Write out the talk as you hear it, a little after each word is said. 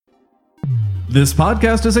This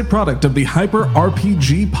podcast is a product of the Hyper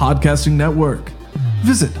RPG Podcasting Network.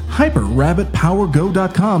 Visit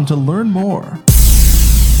hyperrabbitpowergo.com to learn more.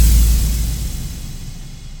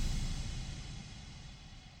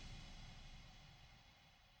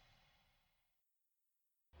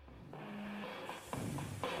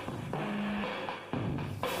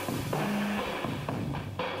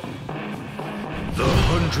 The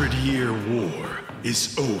 100-Year War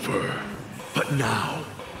is over, but now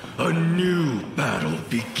a new battle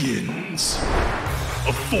begins.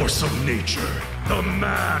 A force of nature, the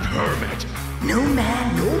Mad Hermit. No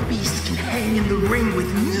man, no beast can hang in the ring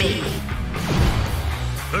with me.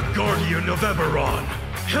 The Guardian of Eberron,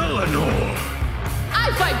 Eleanor.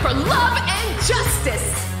 I fight for love and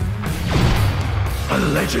justice. A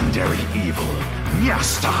legendary evil,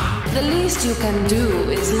 Nyasta. The least you can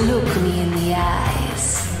do is look me in the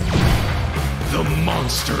eyes. The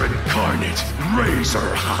monster incarnate,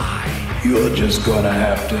 Razor High. You're just gonna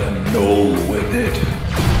have to know with it.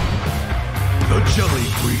 The Jelly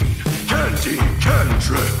Queen, Candy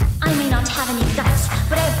Cantrip. I may not have any guts,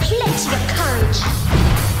 but I have plenty of courage.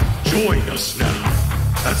 Join us now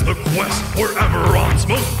as the quest for Eberron's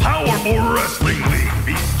most powerful wrestling league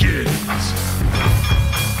begins.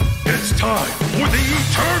 It's time for the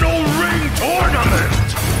Eternal Ring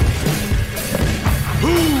Tournament!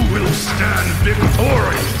 Who will stand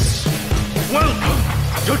victorious? Welcome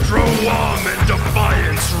to Drowam and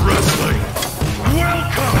Defiance Wrestling!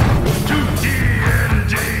 Welcome to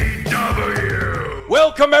D&DW!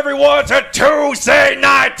 Welcome everyone to Tuesday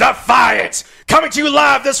Night Defiance! Coming to you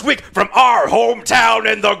live this week from our hometown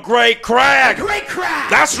in the Great Crag. Great Crag!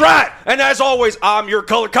 That's right! And as always, I'm your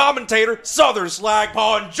color commentator, Southern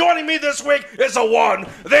Slagpaw, and joining me this week is the one,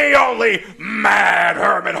 the only, Mad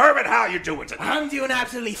Hermit. Hermit, how you doing today? I'm doing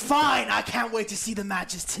absolutely fine. I can't wait to see the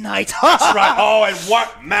matches tonight. That's right. Oh, and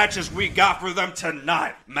what matches we got for them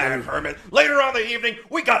tonight, Mad Hermit. Later on in the evening,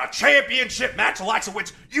 we got a championship match, the likes of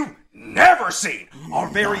which you've never seen. Our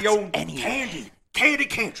very own Candy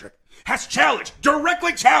Cantrip has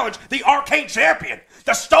directly challenged the Arcane champion,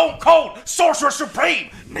 the Stone Cold Sorcerer Supreme,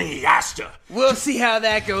 Nyasta. We'll see how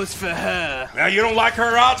that goes for her. Now, you don't like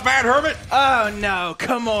her odds, Mad Hermit? Oh, no,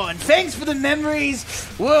 come on. Thanks for the memories.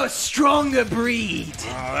 We're a stronger breed.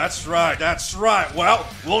 Oh, that's right. Well,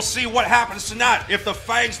 we'll see what happens tonight if the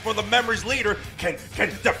Fangs for the Memories leader can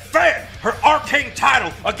defend her Arcane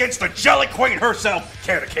title against the Jelly Queen herself,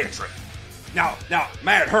 Candy Cantrip. Now,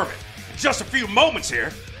 Mad Hermit, in just a few moments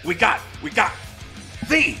here, we got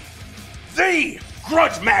the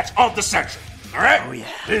grudge match of the century. All right? Oh yeah.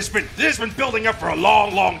 This has been building up for a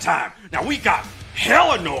long time. Now we got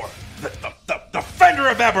Eleanor, the defender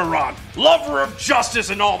of Eberron, lover of justice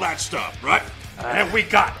and all that stuff, right? And we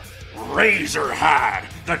got Razor High,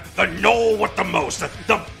 the knoll with the most,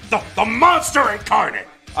 the monster incarnate.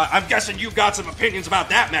 I'm guessing you've got some opinions about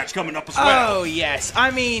that match coming up as well. Oh, yes.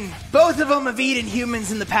 I mean, both of them have eaten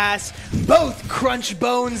humans in the past. Both crunch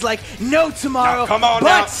bones like no tomorrow. Now, come on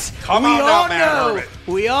now, Mad Hermit.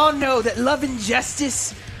 We all know that love and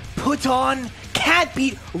justice put on can't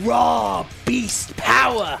beat raw beast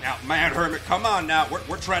power. Now, Mad Hermit, come on now.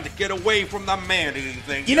 We're trying to get away from the man-eating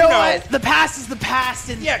thing. You know what? The past is the past,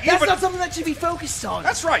 and yeah, that's not something that should be focused on.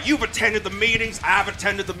 That's right. You've attended the meetings. I've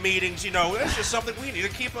attended the meetings. You know, it's just something we need to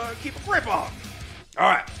keep a grip on. All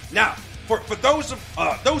right. Now, for those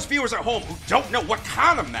viewers at home who don't know what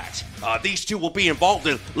kind of match these two will be involved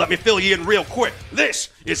in, let me fill you in real quick. This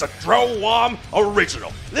is a Drowam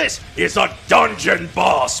original. This is a Dungeon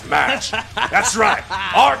Boss match. That's right.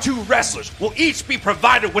 Our two wrestlers will each be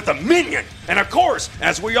provided with a minion. And of course,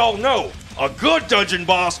 as we all know, a good Dungeon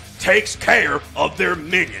Boss takes care of their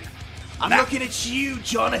minion. I'm looking at you,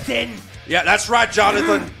 Jonathan. Yeah, that's right,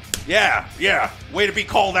 Jonathan. Yeah. Way to be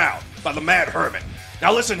called out by the Mad Hermit.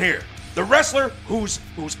 Now listen here. The wrestler whose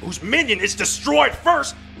minion is destroyed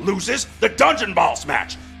first loses the Dungeon Boss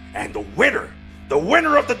match. And the winner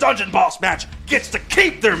of the Dungeon Boss match gets to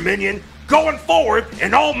keep their minion going forward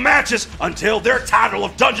in all matches until their title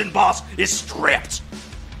of Dungeon Boss is stripped.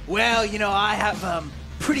 Well, you know, I have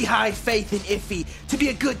pretty high faith in Iffy to be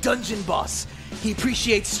a good Dungeon Boss. He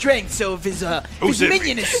appreciates strength, so if his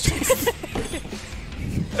minion is...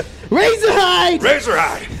 Razorhide!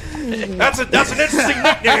 Razorhide! That's an interesting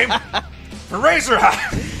nickname for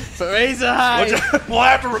Razorhide. For Razorhide. We'll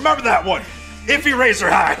have to remember that one. Iffy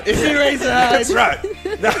Razorhide. Iffy Razorhide. That's right.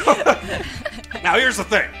 Now here's the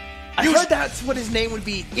thing. I heard that's what his name would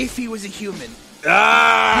be if he was a human.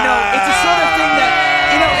 Ah. You know, it's a sort of thing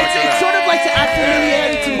that, it's sort of like to add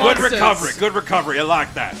familiarity to monsters. Good recovery. I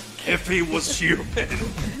like that. If he was human.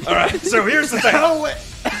 All right, so here's the thing.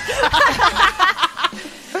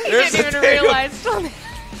 Here's didn't even realize.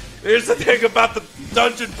 Here's the thing about the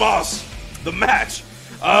dungeon boss, the match.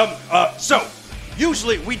 So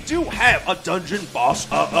usually we do have a dungeon boss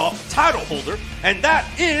title holder, and that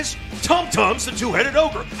is Tum Tums, the two-headed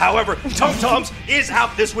ogre. However, Tum Tums is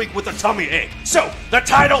out this week with a tummy ache. So the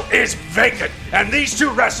title is vacant, and these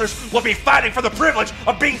two wrestlers will be fighting for the privilege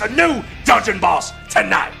of being the new dungeon boss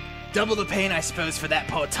tonight. Double the pain, I suppose, for that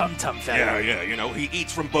poor Tum Tum fella. Yeah, you know, he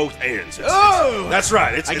eats from both ends. That's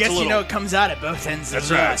right. I guess it comes out at both ends. That's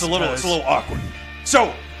right. It's a little awkward.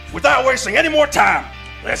 So, without wasting any more time,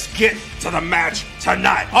 let's get to the match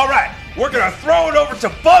tonight. All right, we're gonna throw it over to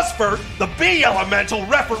Buzzford, the bee elemental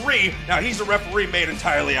referee. Now he's a referee made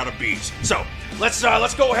entirely out of bees. So let's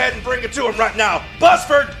go ahead and bring it to him right now,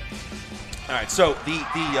 Buzzford. All right. So the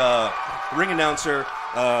ring announcer.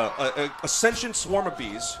 A sentient swarm of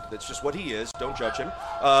bees. That's just what he is. Don't judge him.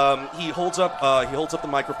 He holds up the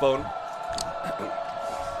microphone.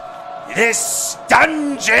 This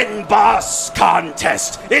dungeon boss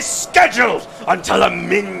contest is scheduled until a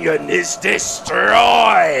minion is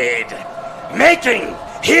destroyed. Making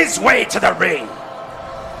his way to the ring,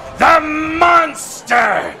 the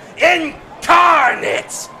monster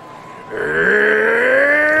incarnate,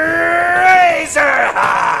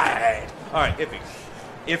 Razorhide. All right, Iffy.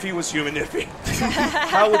 If he was human, Iffy,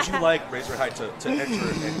 how would you like Razorhide to enter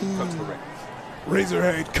and come to the ring?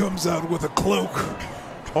 Razorhide comes out with a cloak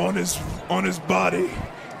on his body,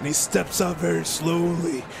 and he steps out very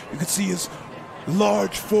slowly. You can see his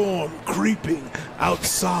large form creeping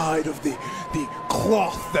outside of the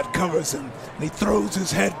cloth that covers him, and he throws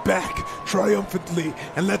his head back triumphantly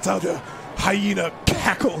and lets out a hyena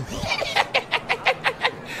cackle.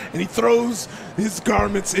 And he throws his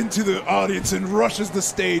garments into the audience and rushes the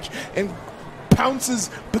stage and pounces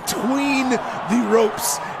between the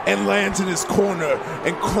ropes and lands in his corner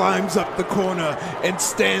and climbs up the corner and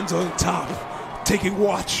stands on top, taking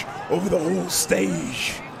watch over the whole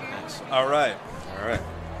stage. All right.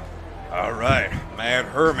 Mad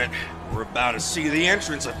Hermit, we're about to see the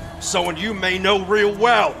entrance of someone you may know real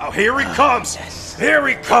well. Oh, here he comes. Yes. Here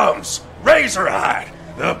he comes. Razorhide,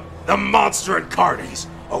 the monster incarnate.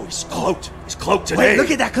 Oh, he's cloaked. He's cloaked today. Wait, look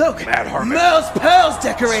at that cloak. Mad Hermit. Merle's pearls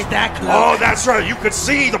decorate that cloak. Oh, that's right. You can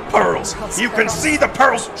see the pearls. You can see the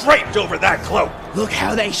pearls draped over that cloak. Look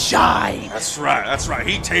how they shine. That's right.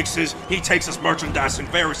 He takes his merchandising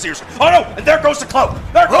very seriously. Oh no! And there goes the cloak.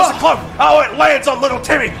 There goes the cloak. Oh, it lands on little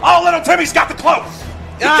Timmy. Oh, little Timmy's got the cloak.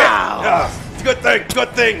 Good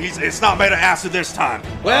thing. It's not made of acid this time.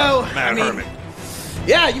 Well, Mad Hermit.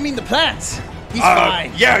 Yeah, you mean the plants. He's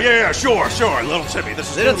fine. Yeah, sure. Little Timmy. This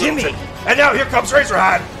is little Timmy. And now here comes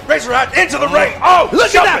Razorhide. Razorhide into the ring. Oh,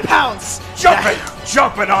 look at that pounce.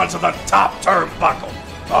 Jumping onto the top turnbuckle.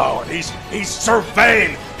 Oh, and he's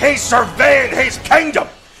surveying his kingdom.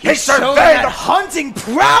 He's surveying that hunting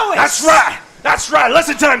prowess. That's right.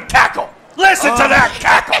 Listen to him cackle. Listen to that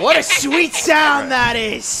cackle. What a sweet sound that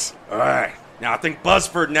is. All right. Now I think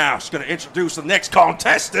Buzzford now is going to introduce the next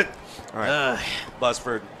contestant. All right.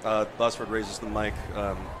 Buzzford raises the mic,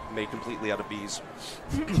 made completely out of bees.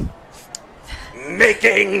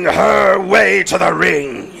 Making her way to the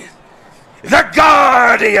ring, the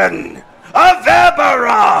Guardian of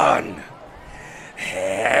Eberron,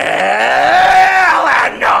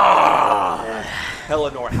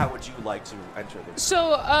 Eleanor, how would you like to enter this?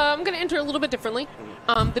 So I'm going to enter a little bit differently.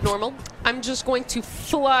 The normal. I'm just going to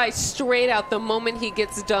fly straight out the moment he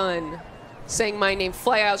gets done saying my name.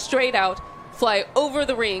 Fly out, straight out, fly over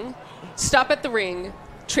the ring, stop at the ring,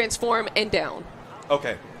 transform, and down.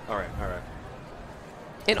 Okay. All right.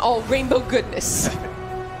 In all rainbow goodness.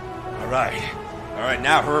 All right.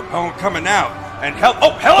 Now her opponent coming out. And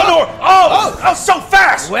Eleanor! Oh, so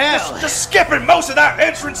fast! Well, just skipping most of that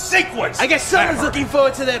entrance sequence. I guess someone's looking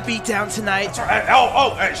forward to their beatdown tonight.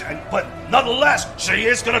 That's right. But nonetheless, she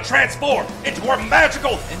is going to transform into her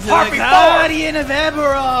magical harpy the Guardian of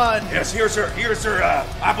Eberron. Yes, here's her.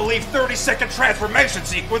 I believe 30-second transformation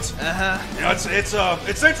sequence. You know,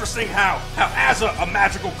 it's interesting how as a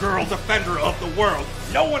magical girl defender of the world,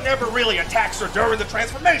 no one ever really attacks her during the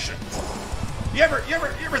transformation. You ever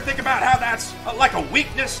think about how that's like a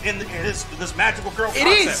weakness in this magical girl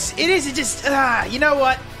concept? It is. It just, you know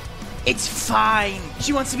what? It's fine.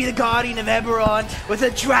 She wants to be the Guardian of Eberron with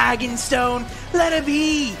a dragon stone. Let her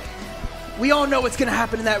be. We all know what's going to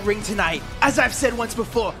happen in that ring tonight. As I've said once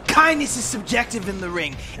before, kindness is subjective in the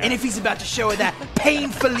ring. Yeah. And if he's about to show her that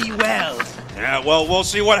painfully well. Yeah, well, we'll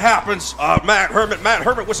see what happens. Matt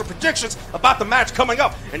Hermit with some predictions about the match coming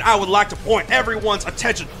up. And I would like to point everyone's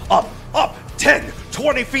attention up 10,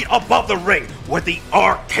 20 feet above the ring, where the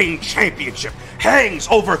Arcane Championship hangs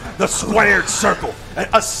over the squared circle,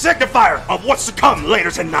 a signifier of what's to come later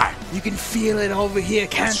tonight. You can feel it over here,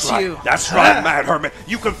 can't you? That's right, Mad Hermit.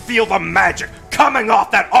 You can feel the magic coming off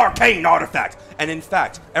that arcane artifact. And in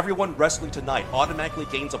fact, everyone wrestling tonight automatically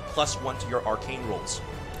gains a +1 to your arcane rolls.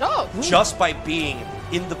 Oh. Just by being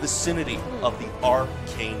in the vicinity of the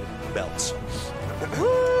arcane belt.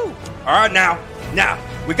 All right, now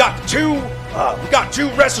we got two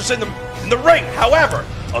wrestlers in the ring. However,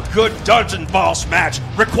 a good dungeon boss match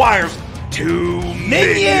requires 2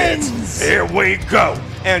 minions. Here we go.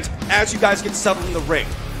 And as you guys get settled in the ring,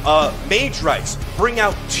 mage rights bring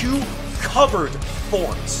out 2 covered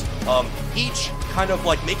forms, each kind of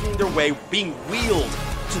like making their way, being wheeled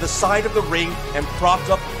to the side of the ring and propped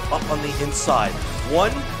up on the inside.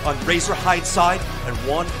 One on Razorhide's side and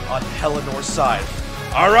one on Helenor's side.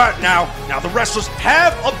 All right, now the wrestlers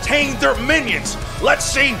have obtained their minions. Let's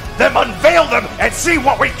see them unveil them and see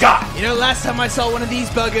what we got. You know, last time I saw one of these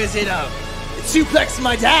buggers, it suplexed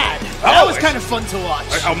my dad. That was kind of fun to watch.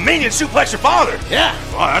 A minion suplex your father? Yeah.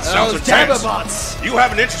 Oh, that sounds intense. Dabberbots. You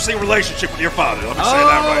have an interesting relationship with your father. Let me say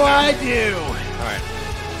that right now. I do. All right.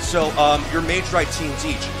 So your mage right teams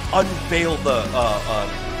each unveil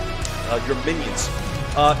your minions.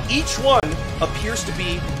 Each one appears to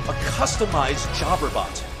be a customized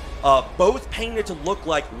Jobberbot. Both painted to look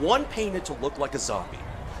like, one painted to look like a zombie,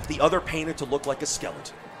 the other painted to look like a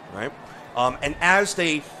skeleton, right? And as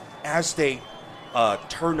they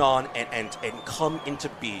turn on and come into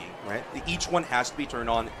being, right? Each one has to be turned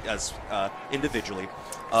on as individually.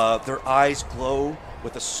 Their eyes glow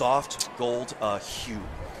with a soft gold hue.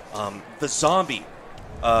 The zombie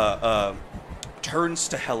turns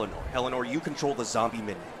to Helenor. Helenor, you control the zombie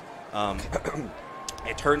minion.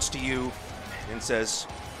 It turns to you and says,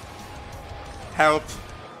 "Help!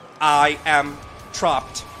 I am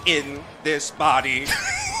trapped in this body.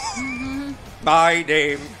 My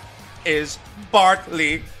name is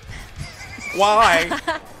Bartley. Why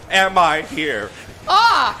am I here?"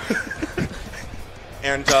 Ah!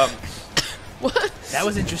 And what? That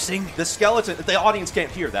was interesting. The skeleton. The audience can't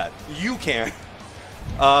hear that. You can.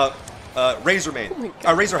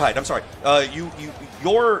 Razorhide. I'm sorry.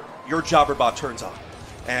 Your Jobberbot turns on,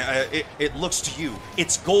 and it looks to you.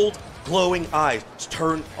 Its gold glowing eyes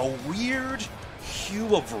turn a weird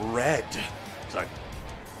hue of red. It's like,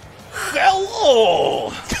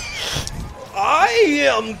 "Hello, I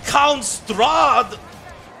am Count Strahd,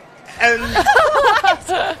 and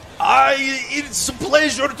it's a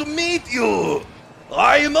pleasure to meet you.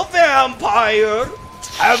 I am a vampire.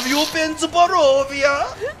 Have you been to Barovia?"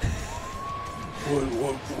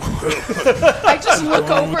 I just look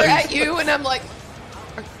over at you and I'm like,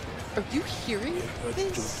 are you hearing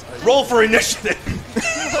this? Roll for initiative.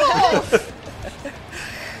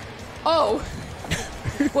 Oh.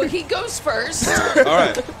 Well, he goes first.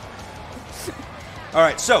 All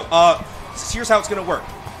right. So, here's how it's gonna work.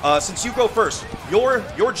 Since you go first, your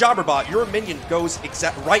Jobberbot, your minion goes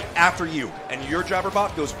right after you, and your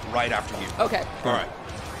Jobberbot goes right after you. Okay. All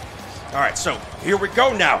right. So here we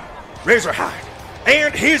go now. Razorhide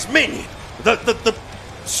and his minion, the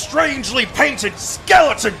strangely painted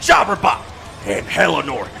skeleton Jobberbot, and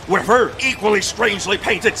Helenor with her equally strangely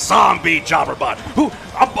painted zombie Jobberbot. Who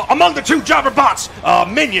among the 2 Jobberbots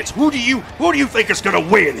minions? Who do you think is gonna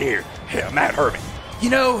win here? Yeah, Matt Herman. You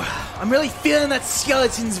know, I'm really feeling that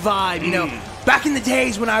skeleton's vibe. You know, back in the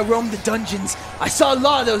days when I roamed the dungeons, I saw a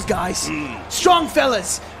lot of those guys. Strong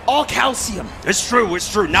fellas, all calcium. It's true.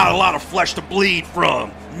 Not a lot of flesh to bleed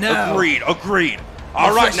from. No. Agreed.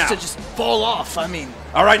 All right, now. To just fall off, I mean.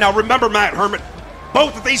 All right, now remember, Matt Hermit,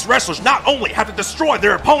 both of these wrestlers not only have to destroy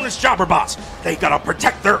their opponent's Jobberbots, they gotta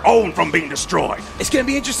protect their own from being destroyed. It's gonna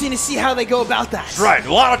be interesting to see how they go about that. That's right,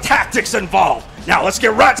 a lot of tactics involved. Now, let's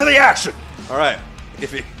get right to the action. All right.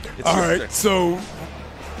 All right, so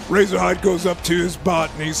Razorhide goes up to his bot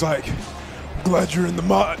and he's like, "Glad you're in the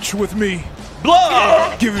match with me.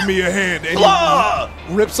 Blah! Giving me a hand." And Blah!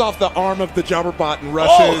 he rips off the arm of the Jobberbot and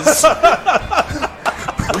rushes.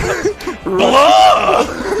 Blah!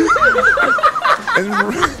 And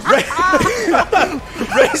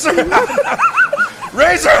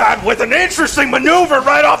Razorhide with an interesting maneuver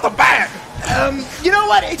right off the bat. You know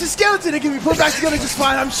what? It's a skeleton. It can be put back together just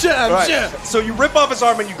fine. I'm sure. So you rip off his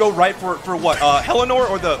arm and you go right for what? Helenor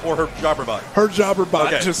or her Jobberbot? Her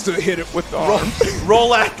Jobberbot, just to hit it with the arm.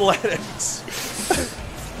 Roll athletics.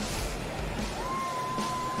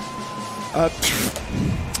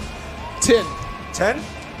 10. 10?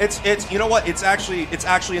 It's you know what? It's actually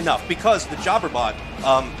enough because the Jobberbot,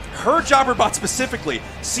 her Jobberbot specifically,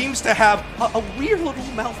 seems to have a weird little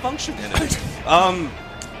malfunction in it.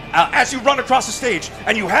 As you run across the stage,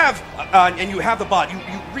 and you have the bot, you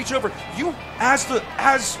reach over. You, as the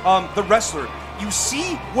wrestler, you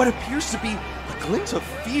see what appears to be a glint of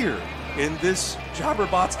fear in this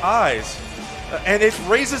Jobberbot's eyes, and it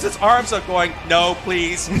raises its arms up, going, "No,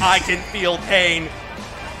 please, I can feel pain."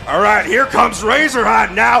 All right, here comes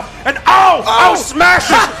Razorhide now, and smashes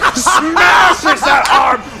that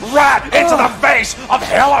arm right into the face of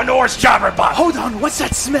Helenor's Jobberbot. Hold on, what's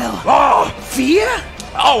that smell? Oh, Fear?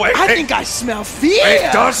 Oh, I think I smell fear.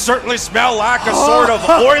 It does certainly smell like a sort of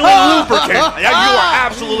oily lubricant. Yeah, you are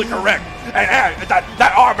absolutely correct. And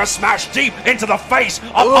that arm is smashed deep into the face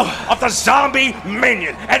of the zombie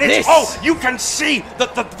minion. And it's, you can see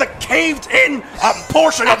the caved-in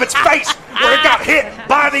portion of its face where it got hit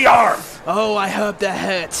by the arm. Oh, I hope that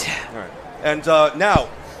hurts. All right. And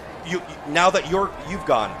now that you've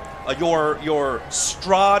gone, your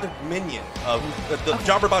Strahd minion, the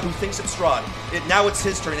Jobberbot who thinks it's Strahd, now it's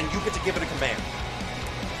his turn, and you get to give it a command.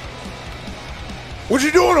 What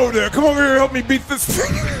you doing over there? Come over here and help me beat this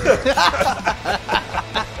thing.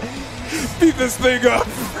 Beat this thing up.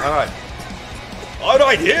 All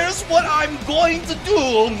right, here's what I'm going to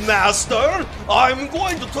do, Master. I'm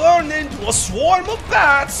going to turn into a swarm of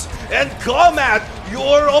bats and come at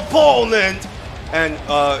your opponent. And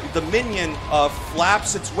the minion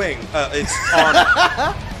flaps its wing, its arm,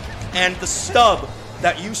 and the stub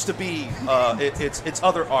that used to be its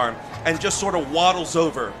other arm, and just sort of waddles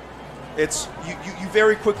over. It's you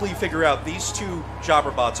very quickly figure out these two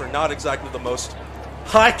Jobberbots are not exactly the most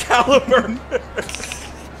high caliber.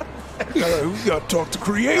 We gotta talk to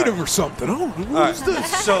creative or something. Oh, who's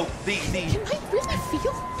this? So the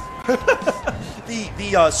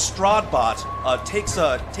Strahdbot takes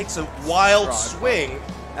a wild swing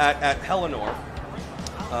at Helenor.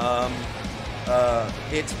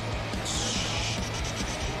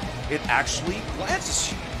 It actually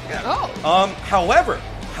glances you. Yeah.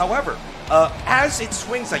 However, as it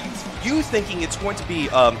swings at you thinking it's going to be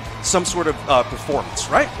some sort of performance,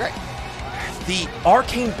 right? Right. The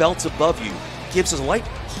arcane belt above you gives a light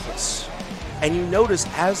pulse, and you notice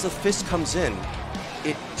as the fist comes in,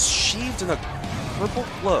 it's sheathed in a purple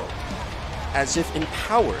glow, as if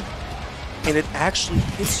empowered, and it actually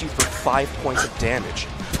hits you for 5 points of damage.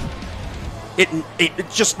 It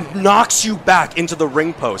just knocks you back into the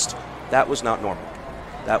ring post. That was not normal.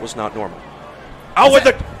 Oh,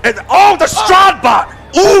 the Strahdbot!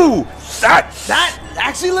 Ooh, that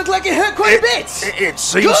actually looked like it hurt quite a bit. It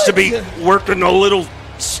seems to be working a little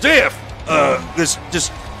stiff. This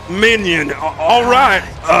minion. All right.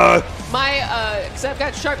 Because I've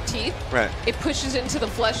got sharp teeth. Right. It pushes into the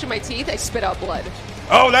flesh of my teeth. I spit out blood.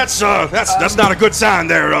 Oh, that's not a good sign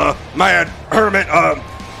there, Mad Hermit.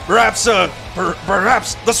 Perhaps the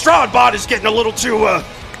Strahdbot is getting a little too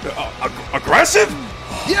aggressive.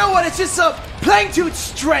 You know what? It's just playing to its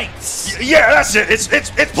strengths. Yeah, that's it. It's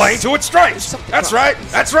playing to its strengths. That's right.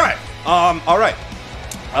 All right.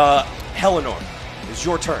 Helenor, it's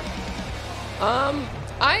your turn.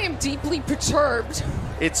 I am deeply perturbed.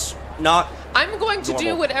 It's not. I'm going to do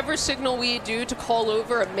normal. whatever signal we do to call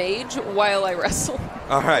over a mage while I wrestle.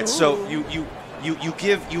 All right. So you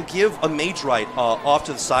give a mage right off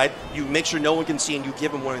to the side. You make sure no one can see, and you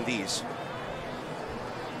give him one of these.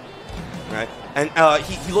 Right. And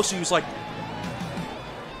he looks at you. He's like,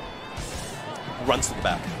 runs to the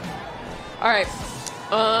back. All right.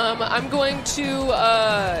 I'm going to.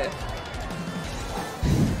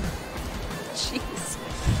 Jeez.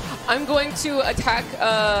 I'm going to attack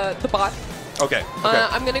the bot. Okay.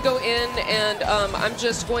 I'm going to go in and I'm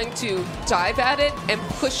just going to dive at it and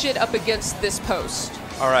push it up against this post.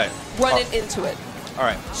 All right. Run it into it. All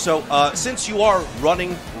right. So since you are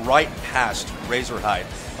running right past Razorhide,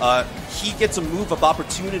 he gets a move of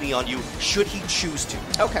opportunity on you should he choose to.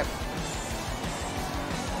 Okay.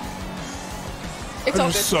 It's I'm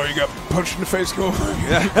all just good. sorry you got punched in the face. Go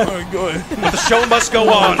ahead. Go ahead. The show must go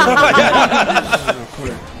on.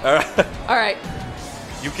 All right.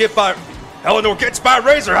 You get by. Helenor gets by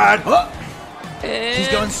Razorhide. And He's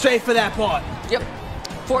going straight for that bot. Yep.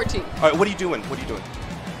 14. All right. What are you doing?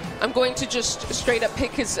 I'm going to just straight up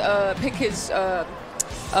pick his bot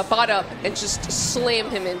up and just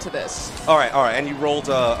slam him into this. All right. And you rolled.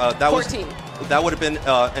 That 14. That would have been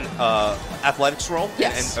an athletics roll.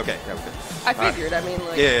 Yes. Okay. Yeah, okay. I figured. I mean,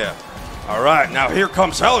 like. Yeah. All right. Now here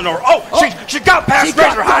comes Helenor. She got past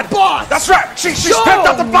Razorhide. That's right. She picked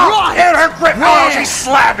up the bot in her grip. Oh, she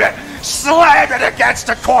slammed it against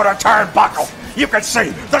the quarter turnbuckle. You can see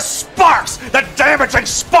the sparks, the damaging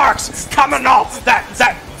sparks coming off that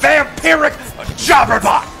vampiric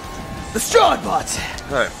Jobberbot. The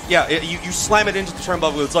Stradbot! Right. Yeah, you slam it into the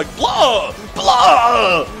turnbuckle. It's like, blah,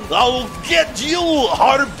 blah, I'll get you,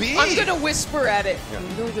 Harvey. I'm going to whisper at it. Yeah. You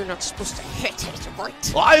know you're not supposed to hit it,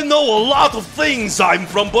 right? I know a lot of things. I'm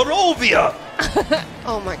from Barovia.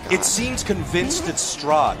 Oh, my God. It seems convinced it's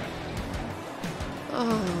Strahd.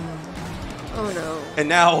 Oh, no. And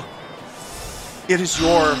now, it is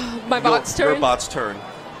your bot's turn? Your bot's turn.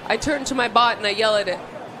 I turn to my bot and I yell at it.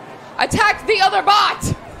 Attack the other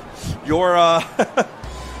bot! Your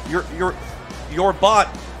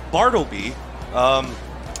bot, Bartleby,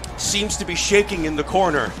 seems to be shaking in the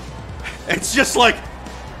corner. It's just like,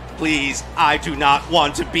 please, I do not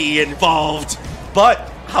want to be involved. But,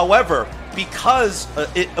 however, because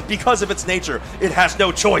of its nature, it has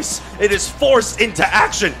no choice. It is forced into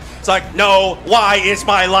action. It's like, no, why is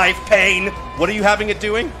my life pain? What are you having it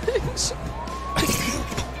doing?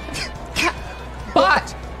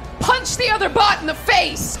 Bot, punch the other bot in the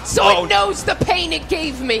face so it knows the pain it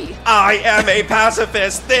gave me. I am a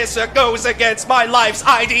pacifist. This goes against my life's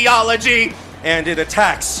ideology. And it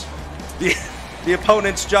attacks the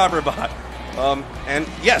opponent's Jobberbot. And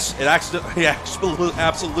yes, it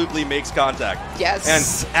absolutely makes contact. Yes. And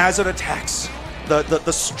as it attacks, the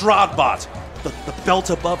Stradbot, the belt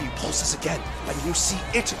above you pulses again, and you see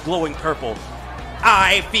it glowing purple.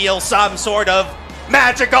 I feel some sort of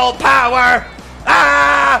magical power.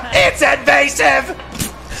 Ah! It's invasive!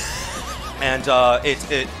 And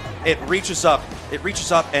it reaches up. It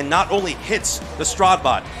reaches up and not only hits the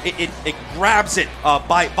Stradbot, it grabs it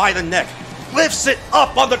by the neck, lifts it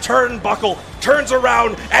up on the turnbuckle, turns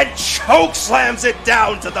around, and choke slams it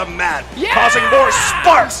down to the mat, causing more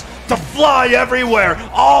sparks to fly everywhere,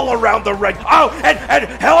 all around the ring. Oh, and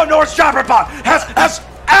Eleanor's Jobberbot has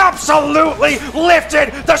absolutely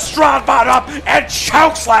lifted the Stradbot up and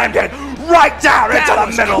choke slammed it right down into the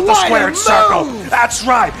middle of the squared circle. That's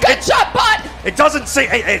right. Good job, bot! It doesn't seem.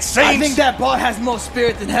 It seems. I think that bot has more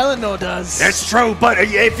spirit than Eleanor does. It's true, but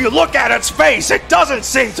if you look at its face, it doesn't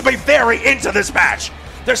seem to be very into this match.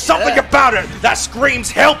 There's something about it that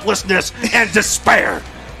screams helplessness and despair.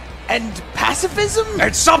 And pacifism?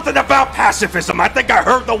 It's something about pacifism. I think I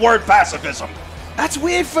heard the word pacifism. That's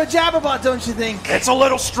weird for a Jabberbot, don't you think? It's a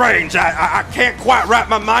little strange. I can't quite wrap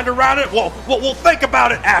my mind around it. We'll think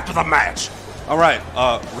about it after the match. All right,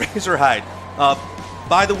 Razorhide.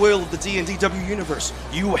 By the will of the D&DW universe,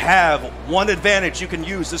 you have one advantage you can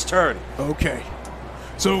use this turn. Okay.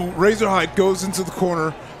 So Razorhide goes into the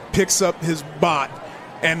corner, picks up his bot,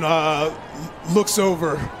 and looks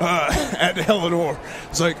over at Eleanor.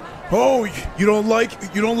 It's like, oh, you don't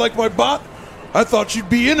like my bot? I thought you'd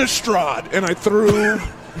be in a Strahd, and I throw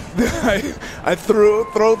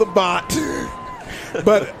the bot.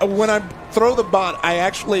 But when I throw the bot, I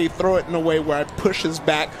actually throw it in a way where I push his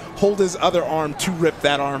back, hold his other arm to rip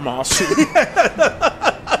that arm off,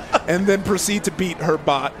 and then proceed to beat her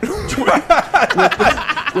bot with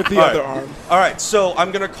the other arm. All right, so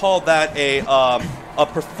I'm gonna call that a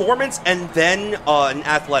performance and then an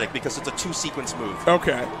athletic because it's a 2-sequence move.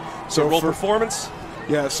 Okay, so roll performance.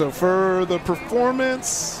 Yeah, so for the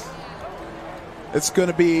performance, it's going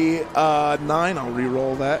to be 9. I'll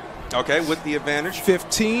re-roll that. Okay, with the advantage.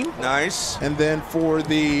 15. Nice. And then for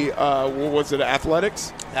the, what was it,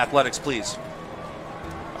 athletics? Athletics, please.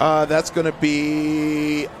 That's going to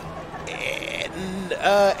be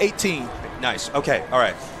 18. Nice. Okay. All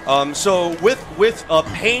right. So with a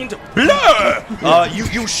pained blur,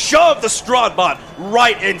 you shove the Stradbot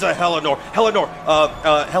right into Eleanor. Eleanor,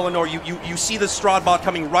 you see the Stradbot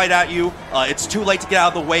coming right at you. It's too late to get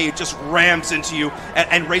out of the way. It just rams into you,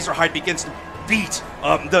 and Razorhide begins to beat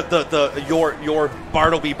your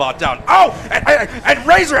Bartleby bot down. Oh, and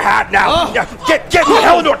Razorhide now. Get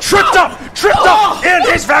Eleanor tripped up in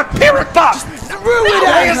his vampiric bot.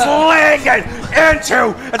 He is laying it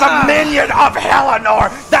into the minion of Eleanor.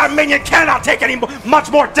 That minion cannot take much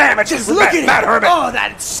more damage. Just look at Matt it. Herman. Oh,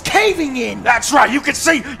 that's caving in. That's right. You can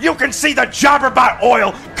see the Jobberbot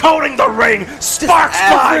oil coating the ring. Sparks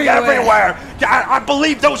flying everywhere. I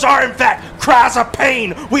believe those are in fact cries of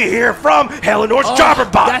pain we hear from Eleanor's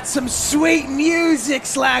Jobberbot. That's some sweet music,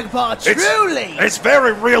 Slagbot. Truly. It's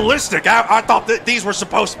very realistic. I thought that these were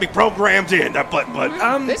supposed to be programmed in, but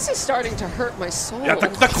this is starting to hurt my soul. Yeah,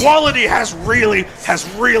 the quality has really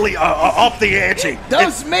upped the ante.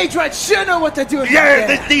 Those Matrites sure know what they're doing.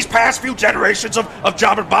 Yeah, these past few generations of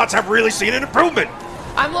Jobberbots have really seen an improvement.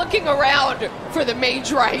 I'm looking around for the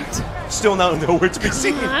Matrite. Still nowhere to be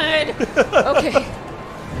seen. Okay.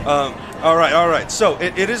 All right. So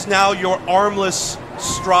it is now your armless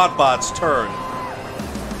Stradbot's turn.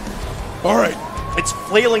 All right. It's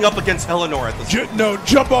flailing up against Eleanor at this point. No,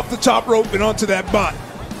 jump off the top rope and onto that bot.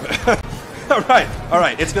 All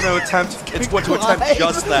right. It's going to attempt just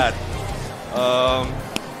that.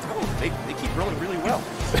 They keep rolling really well.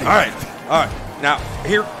 All right. Now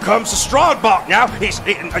here comes the Strongbolt. Now he's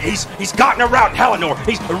gotten around Helenor.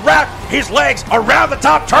 He's wrapped his legs around the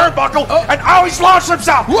top turnbuckle, and he's launched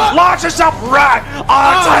himself. Launched himself right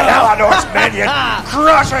onto Helenor's minion,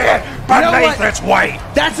 crushing it beneath its weight.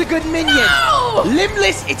 That's a good minion. No!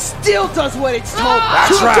 Limbless, it still does what it's told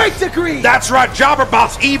That's to right. a great degree. That's right.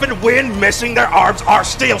 Jobberbots, even when missing their arms, are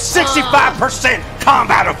still 65%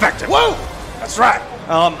 combat effective. Whoa! That's right.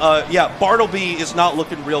 Bartleby is not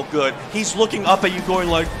looking real good. He's looking up at you going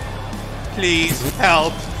like, please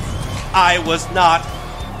help. I was not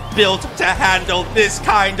built to handle this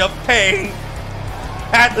kind of pain.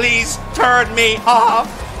 At least turn me off.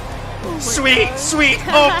 Sweet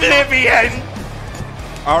oblivion.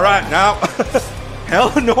 All right, now,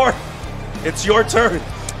 Eleanor, it's your turn.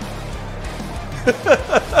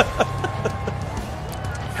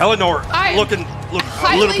 Eleanor, looking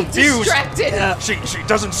a little confused. Distracted. She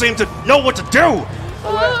doesn't seem to know what to do.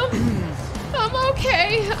 I'm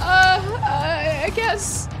okay. I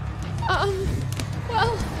guess.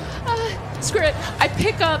 Screw it. I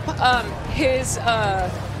pick up his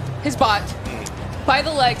bot by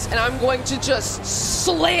the legs, and I'm going to just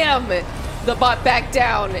slam the bot back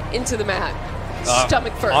down into the mat.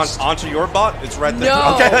 Stomach first. Onto your bot? It's right there.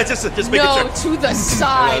 No. Okay, just making sure. No, to the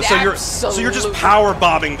side. So you're just power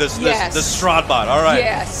bombing this Strahd bot. All right.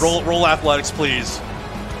 Yes. Roll athletics, please.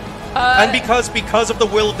 And because of the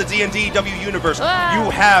will of the D&DW universe, you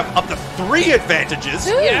have up to 3 advantages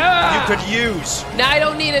you could use. No, I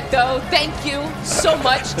don't need it though. Thank you so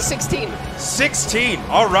much. 16. 16.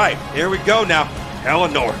 All right. Here we go now.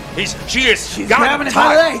 Eleanor, she's gotten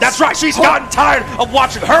tired. That's right, she's gotten tired of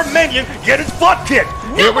watching her minion get his butt kicked.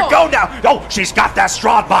 No. Here we go now. Oh, she's got that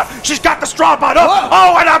Strahd bot. She's got the Strahd bot up. Whoa.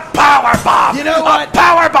 Oh, and a power bomb. You know what? A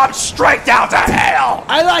power bomb straight down to hell.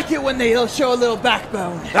 I like it when they'll show a little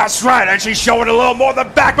backbone. That's right, and she's showing a little more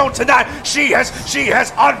than backbone tonight. She has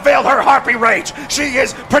unveiled her harpy rage. She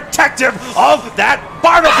is protective of that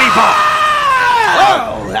Bartleby bot.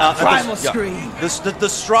 Oh, that primal scream. The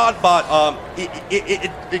Strahd bot,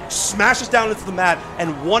 it smashes down into the mat,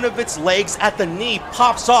 and one of its legs at the knee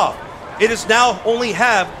pops off. It is now only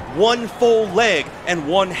have 1 full leg and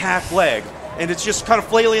 1 half leg. And it's just kind of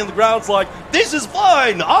flailing on the ground. It's like, this is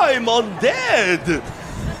fine. I'm undead.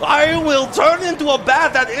 I will turn into a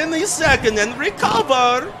bat at any second and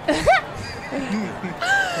recover.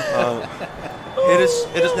 It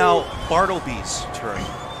is now Bartleby's turn.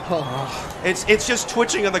 It's just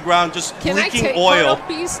twitching on the ground, just Can leaking I take oil.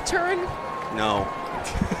 Bartleby's turn? No.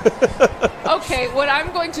 Okay, what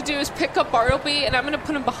I'm going to do is pick up Bartleby and I'm going to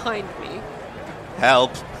put him behind me.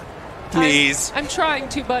 Help. Please. I'm trying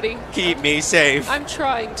to, buddy. Keep me safe. I'm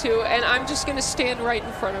trying to, and I'm just going to stand right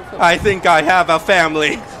in front of him. I think I have a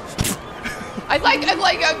family.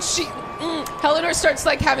 Eleanor starts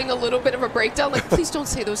like having a little bit of a breakdown. Like, please don't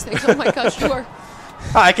say those things. Oh my gosh, you are.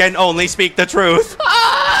 I can only speak the truth.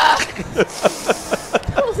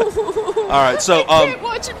 All right, so I can't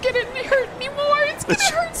watch him get hurt anymore. It's gonna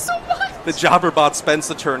hurt so much. The Jobberbot spends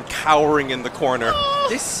the turn cowering in the corner.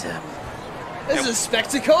 This is a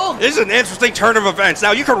spectacle. This is an interesting turn of events.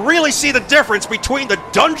 Now, you can really see the difference between the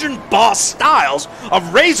dungeon boss styles of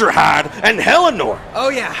Razorhide and Helenor. Oh,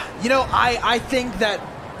 yeah. You know, I think that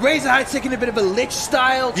Razorhide's taking a bit of a lich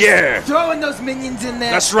style. Yeah. Throwing those minions in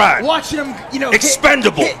there. That's right. Watching them,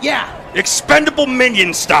 expendable. Yeah. Expendable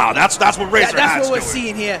minion style. That's what Razorhide's doing. That's what we're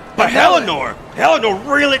seeing here. But Helenor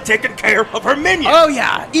really taking care of her minions. Oh,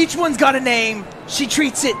 yeah. Each one's got a name. She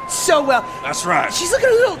treats it so well. That's right. She's looking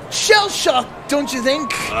a little shell-shocked, don't you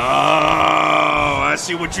think? Oh, I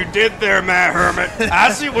see what you did there, Matt Hermit.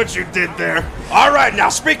 I see what you did there. All right, now,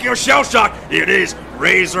 speaking of shell-shock, it is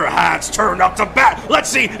Razorhide's turn up to bat. Let's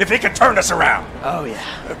see if he can turn us around. Oh, yeah.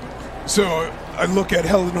 So I look at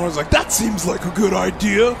Helen and I was like, that seems like a good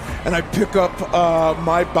idea. And I pick up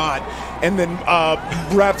my bot and then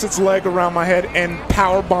wraps its leg around my head and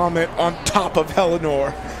powerbomb it on top of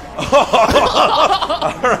Helenor.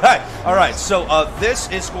 All right. So this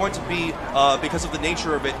is going to be, because of the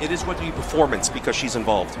nature of it, it is going to be performance because she's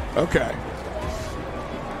involved. Okay.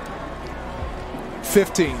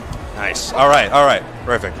 15. Nice. All right.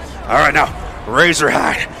 Perfect. All right, now,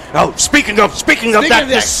 Razorhide. Oh, speaking of that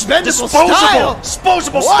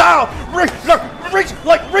disposable style,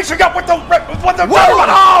 reaching up with the right onto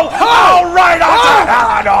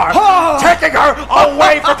Helenor, taking her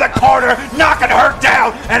away from the corner, knocking her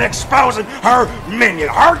down, and exposing her minion,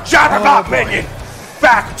 her Jabbermouth minion.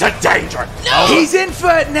 back to danger. No. He's in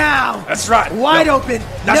for it now. That's right. Wide open.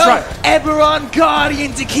 That's no right. Eberron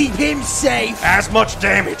Guardian to keep him safe. As much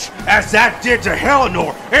damage as that did to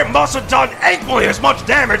Eleanor, it must have done equally as much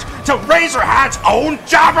damage to Razorhead's own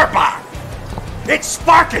Jabberbot. It's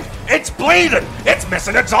sparking. It's bleeding. It's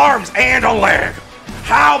missing its arms and a leg.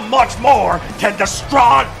 How much more can the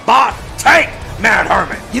strong bot take, Mad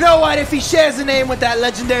Hermit? You know what? If he shares a name with that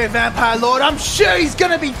legendary vampire lord, I'm sure he's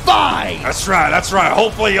gonna be fine. That's right. That's right.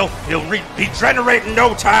 Hopefully he'll regenerate in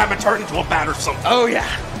no time and turn into a bat or something. Oh yeah.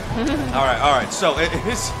 All right. So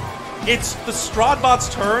it's the Stradbot's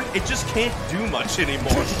turn. It just can't do much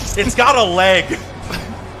anymore. It's got a leg.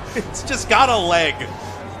 It's just got a leg.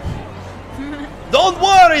 Don't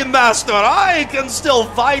worry, Master. I can still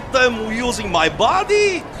fight them using my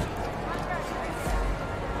body.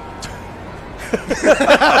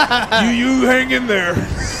 you hang in there.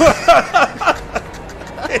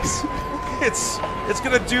 It's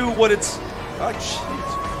gonna do what it's.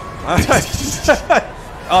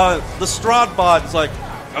 Oh, the Stradbot is like.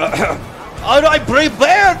 I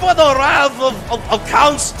prepared for the wrath of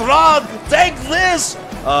Count Strahd. Take this.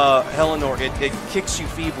 Eleanor, it kicks you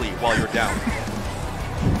feebly while you're down.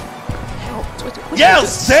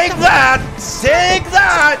 Yes, take that! Take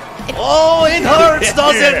that! Oh, it hurts,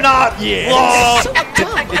 does it not? Yes. Oh.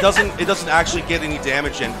 It doesn't actually get any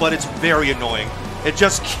damage in, but it's very annoying. It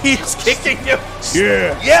just keeps kicking you.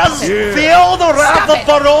 Yeah. Yes, feel the wrath of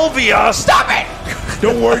Barovia. Stop it!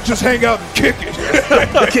 Don't worry, just hang out and kick it.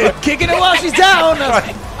 Kicking it while she's down.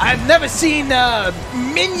 I've never seen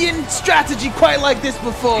minion strategy quite like this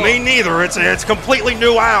before. Me neither. It's completely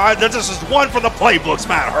new. This is one for the playbooks,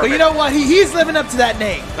 Mad Hermit. But you know what? He's living up to that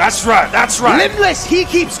name. That's right. That's right. Limbless, he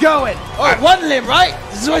keeps going. Oh, one limb, right?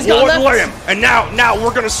 This is what he's got One left. limb. And now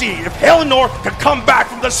we're gonna see if Eleanor can come back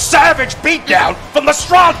from the savage beatdown from the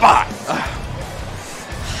Stradbot.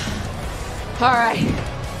 All right,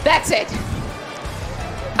 that's it.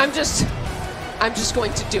 I'm just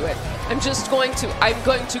going to do it. I'm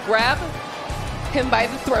going to grab him by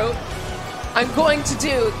the throat. I'm going to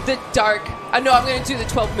do the dark. No, I'm going to do the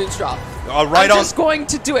 12 moons drop. I'm just going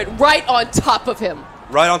to do it right on top of him.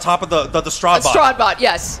 Right on top of the Stradbot. Stradbot,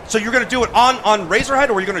 yes. So you're going to do it on Razorhead,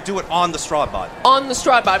 or are you going to do it on the Stradbot? On the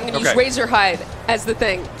Stradbot. I'm going to use Razorhide as the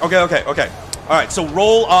thing. Okay. All right, so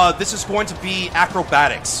roll. This is going to be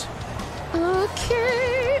acrobatics.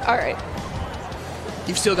 Okay. All right.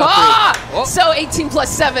 You've still got 3. Oh. So 18 plus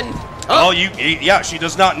 7. Oh, yeah, she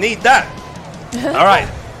does not need that. All right,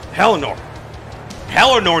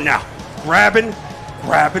 Eleanor now. Grabbing.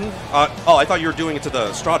 I thought you were doing it to the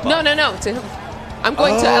Stradbot. No, to him. I'm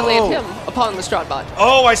going to elevate him upon the Stradbot.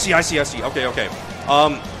 Oh, I see. Okay.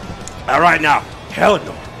 All right, now,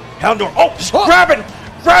 Eleanor. Oh, grabbing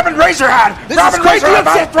Razorhead. Grabbing Razorhead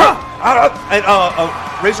by the throat.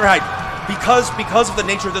 Razorhead, because of the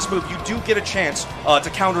nature of this move, you do get a chance to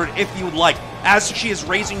counter it if you would like. As she is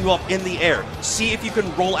raising you up in the air, see if you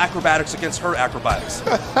can roll acrobatics against her acrobatics.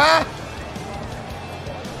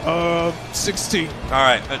 16. All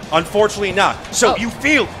right. Unfortunately, not. So you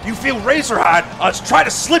feel Razorhead try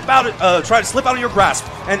to slip out of your grasp,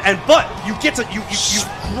 but you get to you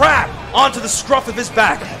grab onto the scruff of his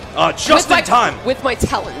back just in time with my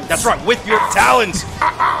talons. That's right, with your talons.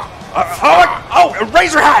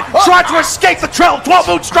 Razorhead tried to escape the 12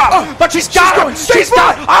 moon drop, but she's got him. She's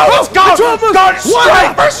got him. Oh, it's gone. Gone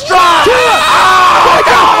straight for Strahd.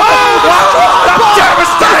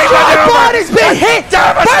 Devastating maneuver. Body's been hit.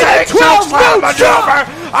 Devastating 12 moon maneuver.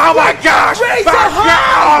 Oh my gosh.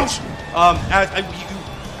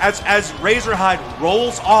 As Razorhide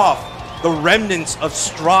rolls off the remnants of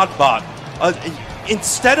Stradbot,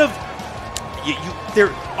 instead of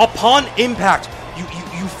upon impact,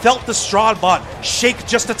 you felt the Stradbot shake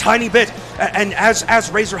just a tiny bit, and as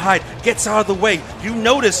Razorhide gets out of the way, you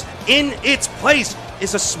notice in its place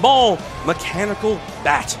is a small mechanical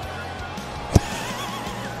bat.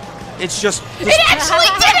 It actually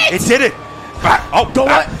did it! It did it! Back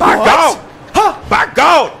out! Huh? Back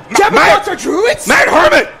out! Jabberbots are druids? Mad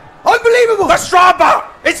Hermit! Unbelievable! The Stradbot!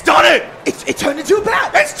 It's done it! It turned into a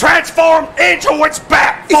bat! It's transformed into its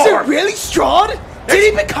bat Is form! it really Strahd? Did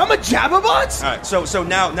he become a Jabberbot? All right, so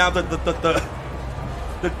now the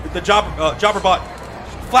Jabberbot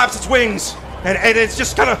flaps its wings and it's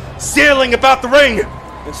just kind of sailing about the ring.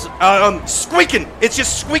 It's squeaking. It's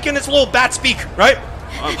just squeaking its little bat speak, right?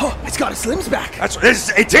 It's got its limbs back.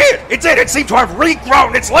 It did. It seemed to have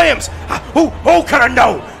regrown its limbs. Who could have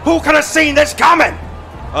known? Who could have seen this coming?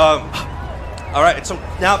 All right. So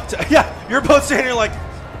now, you're both sitting here like,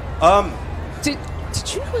 Did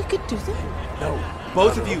you know I could do that? No.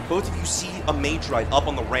 Both of you see a mage ride up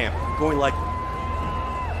on the ramp, going like,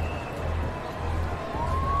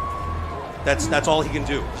 That's all he can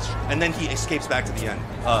do. And then he escapes back to the end.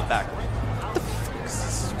 Back.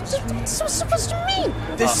 What's this supposed to mean?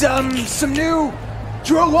 There's some new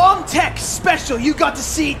Drolong tech special you got to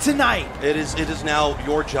see tonight. It is now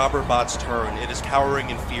your Jobberbot's turn. It is cowering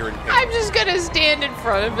in fear and pain. I'm just gonna stand in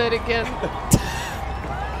front of it again.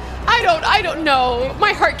 I don't know.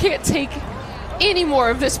 My heart can't take any more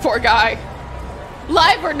of this poor guy.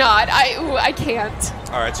 Live or not, I can't.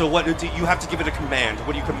 All right, so what do you have to give it a command?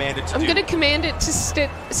 What do you command it to do? I'm gonna command it to sit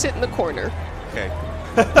in the corner. Okay.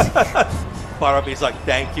 Barnaby's like,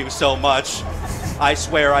 thank you so much. I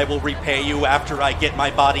swear I will repay you after I get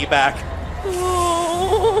my body back.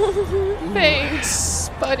 Oh, thanks,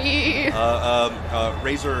 buddy.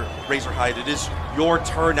 Razorhide, it is your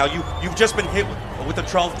turn now. You've just been hit with the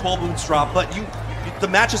 12 wounds drop, but the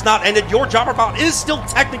match is not ended. Your Jobberbot is still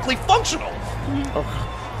technically functional.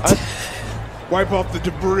 I wipe off the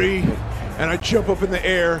debris, and I jump up in the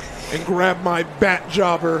air and grab my bat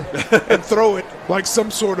jobber and throw it like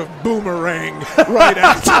some sort of boomerang right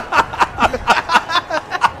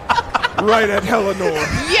at Eleanor.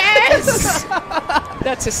 Yes!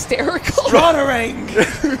 That's hysterical. Boomerang.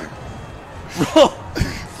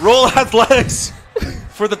 Roll athletics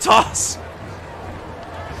for the toss.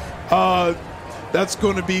 That's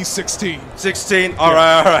going to be 16. 16. All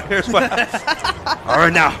right. Here's what. All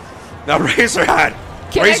right, now Razorhead.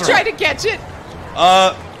 Can I try to catch it?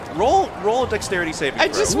 Roll a dexterity saving throw. I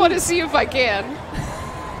just want to see if I can.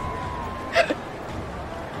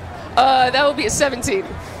 That will be a 17.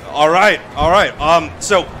 All right. All right,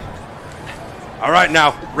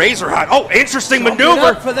 now Razorhead. Oh, interesting maneuver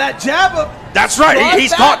up for that jabber. That's right.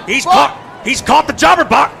 He's caught the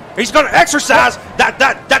Jobberbot. He's going to exercise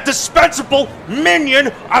that dispensable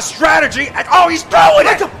minion strategy. And, he's throwing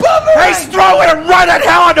it. He's throwing it right at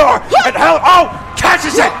Eleanor. And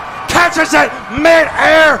catches it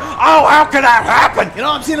mid-air. Oh, how can that happen? You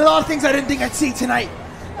know, I'm seeing a lot of things I didn't think I'd see tonight.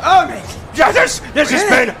 Oh, man. Yeah, this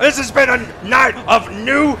has been a night of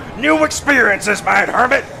new experiences, man,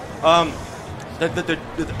 Hermit.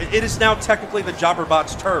 It is now technically the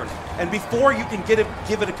Jobberbot's turn, and before you can give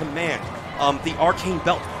it a command, the arcane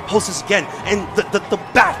belt pulses again, and the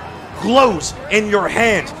bat glows in your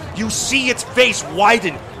hand. You see its face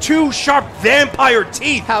widen, 2 sharp vampire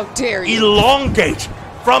teeth. How dare you! Elongate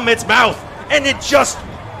from its mouth, and it just.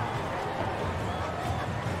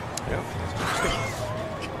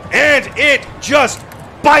 And it just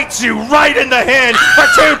bites you right in the hand for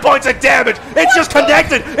 2 points of damage. It's just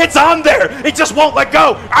connected. It's on there. It just won't let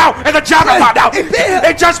go. Ow! And the Jobberbot now.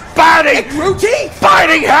 It just biting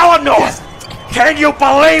Eleanor. Yes. Can you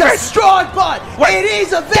believe it? Destroyed bot. It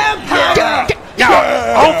is a vampire.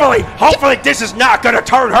 Now, hopefully this is not going to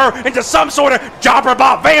turn her into some sort of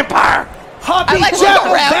Jobberbot vampire. Hoppy I like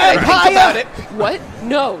Jabber vampire. What?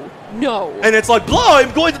 No. And it's like, blah,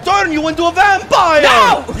 I'm going to turn you into a vampire.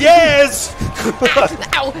 No! Yes.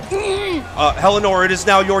 Ow. Eleanor, it is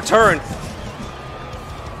now your turn.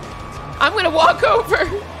 I'm gonna walk over.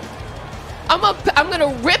 I'm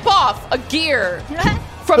gonna rip off a gear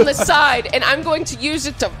from the side, and I'm going to use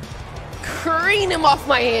it to careen him off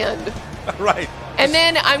my hand. Right. And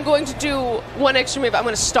then I'm going to do one extra move. I'm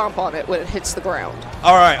going to stomp on it when it hits the ground.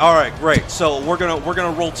 All right, great. So we're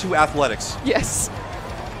gonna roll 2 athletics. Yes.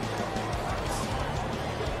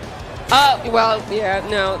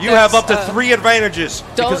 No. You have up to 3 advantages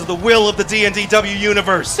because of the will of the D&DW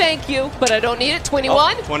universe. Thank you, but I don't need it.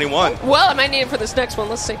 21? 21. Well, I might need it for this next one.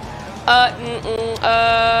 Let's see.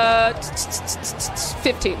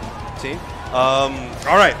 15. 15. All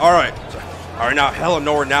right. Now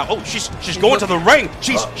Eleanor. Now, she's going to the ring.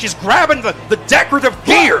 She's grabbing the decorative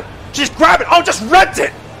gear. She's grabbing. Just ripped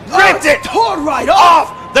it. Torn right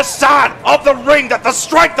off the side of the ring. That the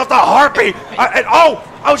strength of the harpy.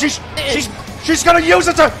 She's gonna use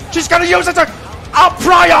it to. I'll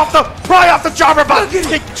pry off the Jobberbot.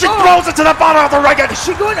 She throws it to the bottom of the ring. Is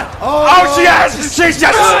she going to? She is. She's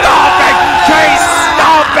just stomping. She's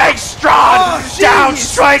stomping Strahd down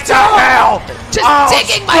straight to hell. Just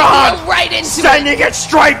digging my heel right into sending it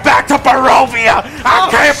straight back to Barovia. I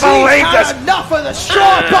can't believe this. Enough of the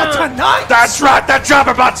Jobberbot tonight. That's right. The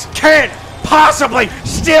Jobberbots can't possibly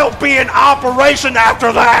still be in operation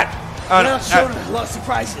after that. A lot of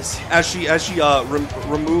surprises. As she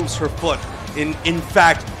removes her foot, in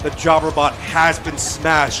fact, the Jobberbot has been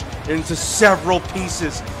smashed into several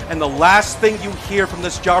pieces, and the last thing you hear from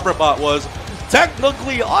this Jobberbot was,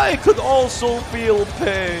 "Technically, I could also feel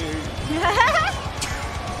pain."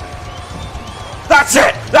 That's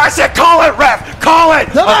it! Call it, ref! Call it!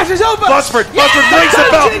 The match is over! Buzzford rings the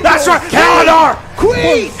bell! That's right! Eleanor!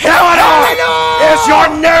 Queen! Eleanor is your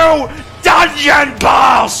new dungeon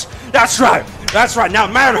boss! That's right. Now,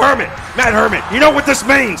 Mad Hermit, you know what this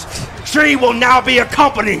means? She will now be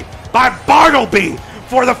accompanied by Bartleby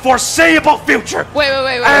for the foreseeable future. Wait.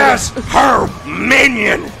 As her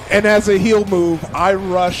minion. And as a heel move, I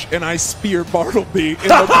rush and I spear Bartleby in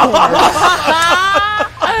the corner.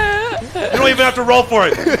 You don't even have to roll for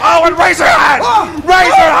it. Oh, and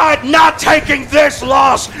Razorhead not taking this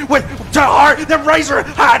loss to heart. The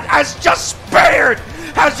Razorhead has just spared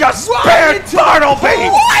Bartleby.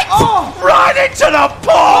 What? Right into the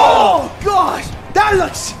pool. Oh gosh,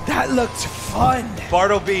 that looked fun.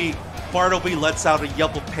 Bartleby lets out a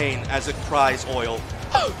yelp of pain as it cries oil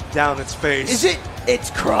down its face.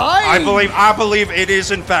 It's crying? I believe it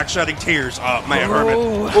is in fact shedding tears, Mad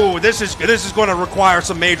Hermit. Ooh, this is going to require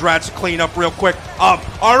some mage rats to clean up real quick.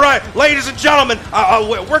 All right, ladies and gentlemen,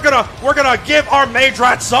 we're gonna give our mage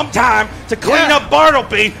rats some time to clean up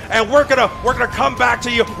Bartleby, and we're gonna come back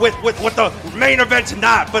to you with the main event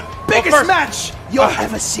tonight. But biggest first, match you'll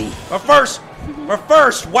ever see. But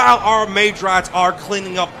first, while our mage rats are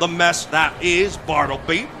cleaning up the mess that is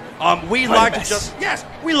Bartleby, we like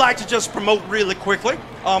to just promote really quickly.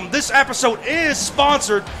 This episode is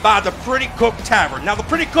sponsored by the Pretty Cook Tavern. Now, the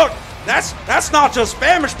Pretty Cook, that's not just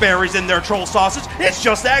famish berries in their troll sausage. It's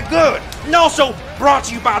just that good. And also brought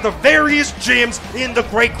to you by the various gyms in the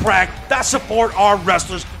Great Crag that support our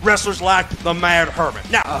wrestlers like the Mad Hermit.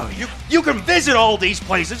 Now, you can visit all these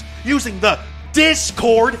places using the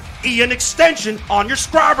Discord Ian extension on your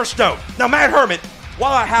Scriber Stone. Now, Mad Hermit,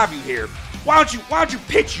 while I have you here, why don't you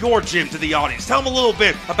pitch your gym to the audience? Tell them a little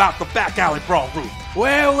bit about the Back Alley Brawl Room.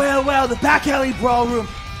 Well, the Back Alley Brawl Room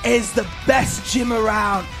is the best gym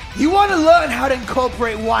around. You want to learn how to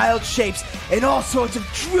incorporate wild shapes and all sorts of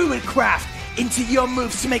druid craft into your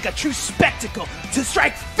moves to make a true spectacle, to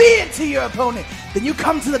strike fear into your opponent. Then you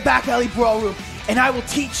come to the Back Alley Brawl Room, and I will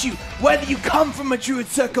teach you, whether you come from a druid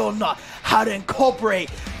circle or not, how to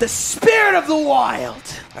incorporate the spirit of the wild.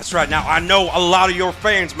 That's right. Now, I know a lot of your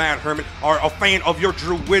fans, Mad Hermit, are a fan of your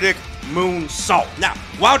druidic moon salt. Now,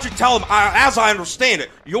 why don't you tell them, as I understand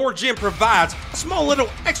it, your gym provides a small little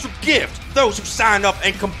extra gift to those who sign up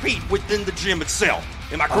and compete within the gym itself.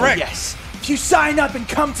 Am I correct? Oh, yes. If you sign up and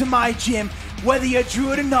come to my gym, whether you're a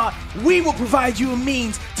druid or not, we will provide you a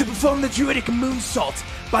means to perform the druidic moonsault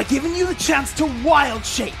by giving you the chance to wild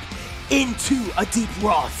shape into a deep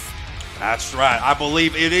wrath. That's right. I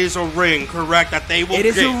believe it is a ring, correct, that they will It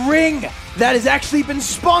is a ring that has actually been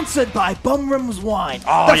sponsored by Bumrum's Wine.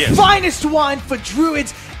 Oh, the finest wine for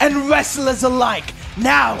druids and wrestlers alike.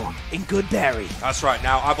 Now in Goodberry. That's right.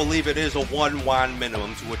 Now, I believe it is a one wine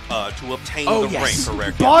minimum to obtain the ring,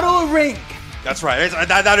 correct? Bottle a ring. That's right.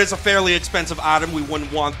 That is a fairly expensive item. We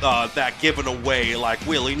wouldn't want that given away like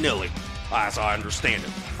willy-nilly, as I understand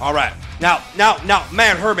it. All right. Now,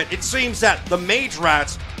 Mad Hermit, it seems that the mage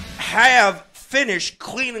rats have finished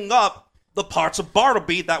cleaning up the parts of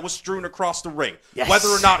Bartleby that was strewn across the ring. Yes. Whether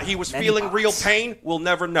or not he was feeling real pain, we'll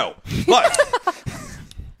never know. But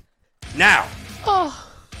now,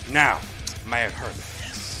 Mad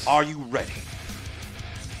Hermit, are you ready?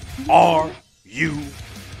 Are you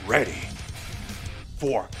ready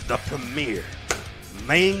for the premiere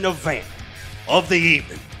main event of the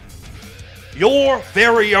evening? Your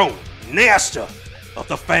very own Nasta of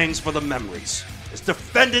the Fangs for the Memories is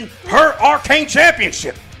defending her Arcane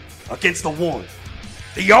Championship against the one,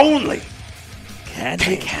 the only,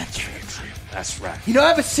 Cantrip. That's right. You know,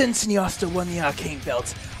 ever since Nasta won the Arcane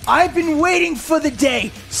belt, I've been waiting for the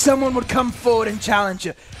day someone would come forward and challenge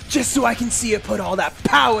her, just so I can see her put all that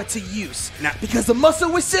power to use. Because the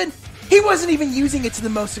Muscle Wizard, he wasn't even using it to the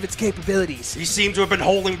most of its capabilities. He seemed to have been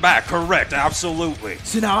holding back, correct, absolutely.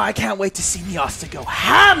 So now I can't wait to see Nasta go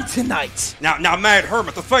ham tonight. Now, Mad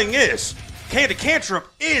Hermit, the thing is, Cantrip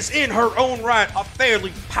is in her own right a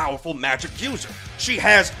fairly powerful magic user. She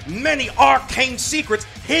has many arcane secrets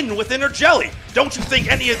hidden within her jelly. Don't you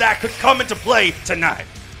think any of that could come into play tonight?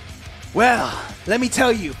 Well, let me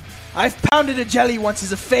tell you, I've pounded a jelly once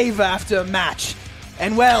as a favor after a match.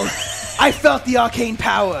 And well, I felt the arcane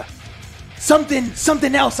power. Something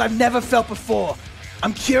else I've never felt before.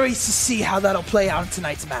 I'm curious to see how that'll play out in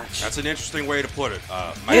tonight's match. That's an interesting way to put it.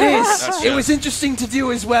 It is. It was interesting to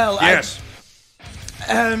do as well. Yes.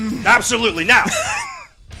 Absolutely. Now,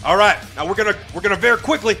 all right. Now we're gonna very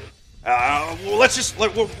quickly.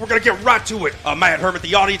 We're gonna get right to it. Mad Hermit,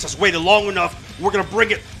 the audience has waited long enough. We're gonna bring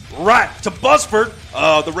it right to Buzzford.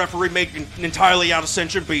 The referee made an entirely out of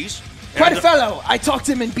sentient beast. Quite a fellow. I talked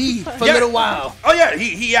to him in B for a little while. Oh yeah,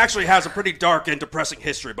 he actually has a pretty dark and depressing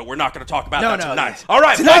history, but we're not going to talk about that tonight. All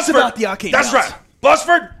right, tonight's Buzzford. about the Arcane That's belt. right,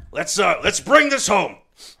 Buzzford. Let's bring this home.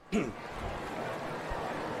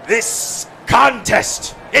 This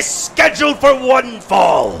contest is scheduled for one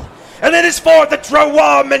fall, and it is for the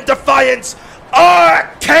Drawam and Defiance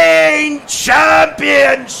Arcane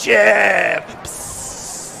Championship.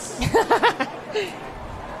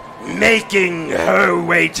 Making her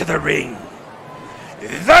way to the ring,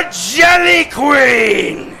 the Jelly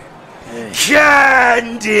Queen,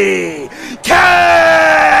 Candy Cantrip.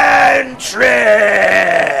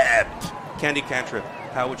 Candy Cantrip,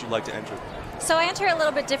 how would you like to enter? So I enter a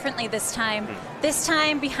little bit differently this time. This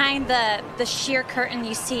time, behind the sheer curtain,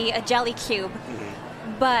 you see a jelly cube.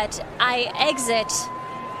 But I exit,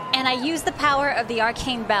 and I use the power of the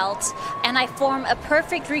Arcane Belt, and I form a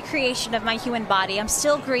perfect recreation of my human body. I'm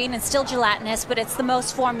still green and still gelatinous, but it's the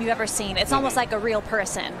most form you've ever seen. It's almost like a real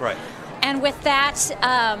person. Right. And with that,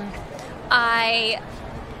 I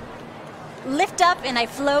lift up and I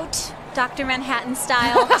float, Dr. Manhattan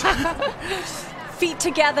style, feet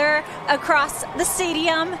together across the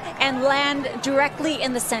stadium and land directly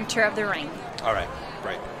in the center of the ring. All right,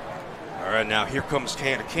 right. All right, now here comes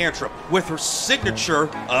Candy Cantrip with her signature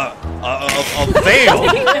veil.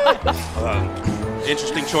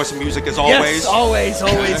 Interesting choice of music as always. Yes, always.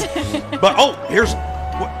 But here's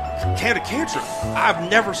Candy Cantrip.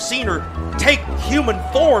 I've never seen her take human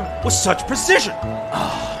form with such precision.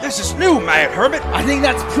 This is new, Mad Hermit. I think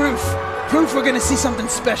that's proof. Proof we're going to see something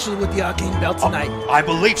special with the Arcane Belt tonight. I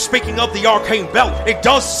believe, speaking of the Arcane Belt, it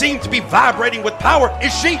does seem to be vibrating with power.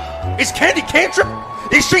 Is Candy Cantrip?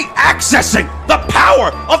 Is she accessing the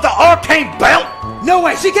power of the Arcane Belt? No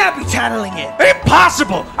way, she can't be channeling it.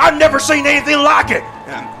 Impossible! I've never seen anything like it.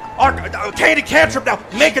 Candy Cantrip now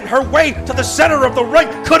making her way to the center of the ring.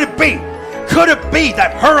 Could it be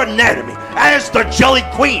that her anatomy as the Jelly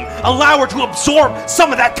Queen allow her to absorb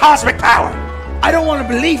some of that cosmic power? I don't want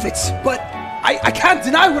to believe it, but I can't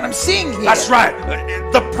deny what I'm seeing here. That's right.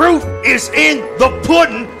 The proof is in the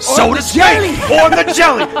pudding, so to speak. Or the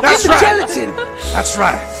jelly. That's right. Gelatin. That's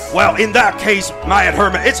right. Well, in that case, Mad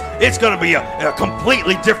Hermit, it's going to be a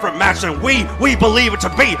completely different match than we believe it to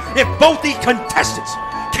be. If both the contestants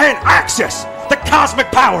can access the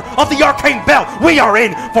cosmic power of the Arcane Belt, we are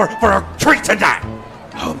in for a treat tonight.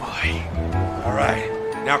 Oh, my. All right.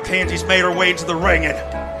 Now Candy's made her way into the ring, and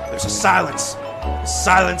there's a silence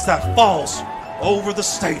that falls over the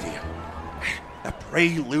stadium that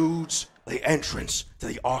preludes the entrance to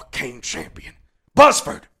the Arcane Champion.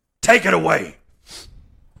 Buzzford, take it away.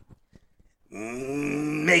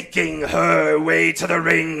 Making her way to the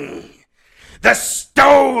ring, the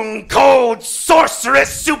Stone Cold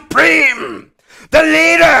Sorceress Supreme, the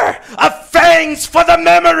leader of Fangs for the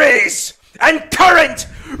Memories, and current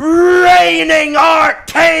reigning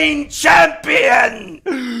Arcane Champion,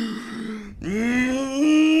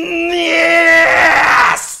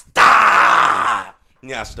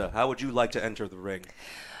 Nyasta, how would you like to enter the ring?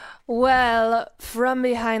 Well, from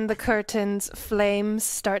behind the curtains, flames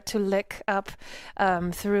start to lick up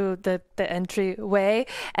through the entryway,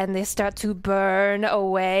 and they start to burn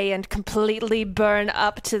away and completely burn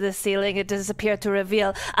up to the ceiling. It disappears to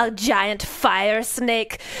reveal a giant fire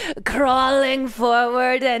snake crawling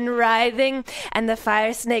forward and writhing, and the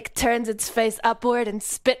fire snake turns its face upward and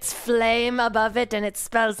spits flame above it, and it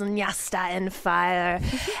spells Nyasta in fire.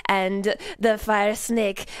 And the fire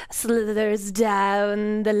snake slithers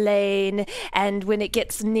down the lane, and when it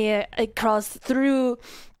gets near, it crawls through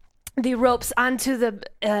the ropes onto the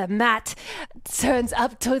mat, turns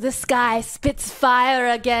up to the sky, spits fire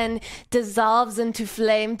again, dissolves into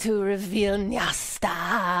flame to reveal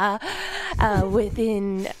Nyasta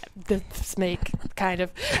within the snake, kind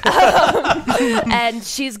of. And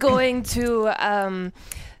she's going to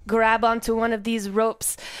grab onto one of these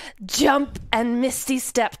ropes, jump and misty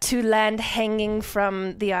step to land hanging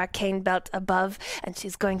from the Arcane Belt above, and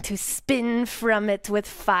she's going to spin from it with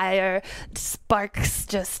fire, sparks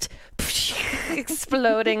just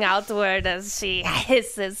exploding outward as she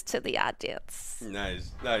hisses to the audience. Nice.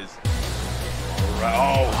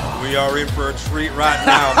 Oh, we are in for a treat right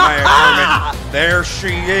now, Mad Hermit. There she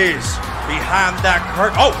is, behind that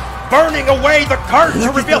curtain. Oh, burning away the curtain to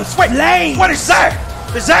reveal. Wait, what is that?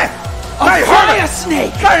 Is that a fire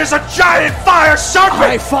snake? That is a giant fire serpent!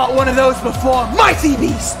 I fought one of those before. Mighty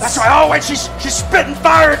beast! That's right. Oh, and she's spitting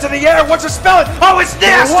fire into the air. What's it spelling? Oh, it's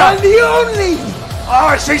Nyasta! The one, the only!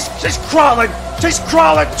 Oh, she's crawling. She's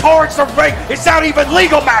crawling towards the ring. It's not even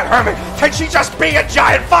legal, Mad Hermit. Can she just be a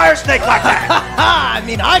giant fire snake like that? I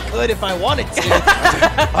mean, I could if I wanted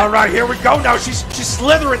to. All right, here we go now. She's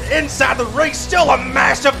slithering inside the ring. Still a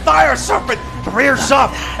massive fire serpent. Rears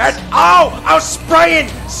up. And, spraying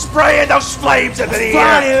those flames into the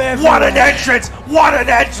air. What an entrance. What an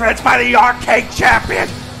entrance by the Arcane Champion.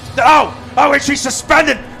 Oh, Oh, and she's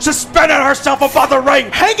suspended herself above the ring.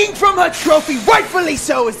 Hanging from her trophy, rightfully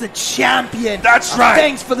so, as the champion. That's right.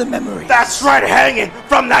 Thanks for the memory. That's right, hanging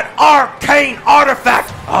from that arcane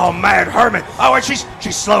artifact. Oh, man, Herman. Oh, and she's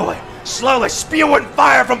slowly spewing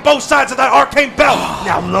fire from both sides of that arcane belt.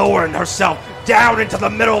 Now lowering herself down into the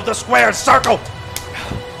middle of the square circle.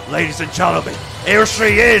 Ladies and gentlemen, here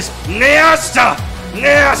she is, Niasta,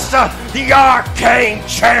 the Arcane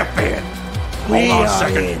Champion. We are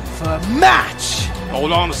in for a match.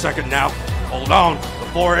 Hold on a second now. Hold on.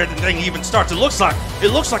 Before anything even starts, it looks like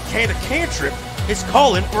Candy Cantrip is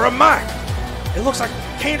calling for a mic. It looks like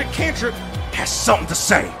Candy Cantrip has something to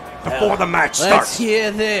say before the match starts. Let's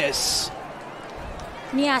hear this.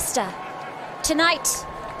 Niasta, tonight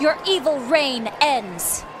your evil reign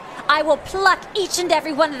ends. I will pluck each and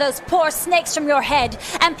every one of those poor snakes from your head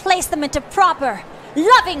and place them into proper,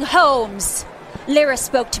 loving homes. Lyra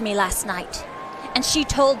spoke to me last night, and she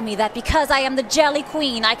told me that because I am the Jelly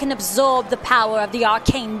Queen, I can absorb the power of the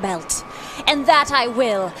Arcane Belt. And that I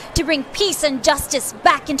will, to bring peace and justice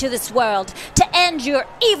back into this world, to end your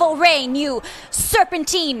evil reign, you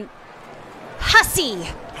serpentine hussy.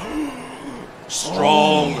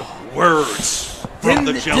 Strong words from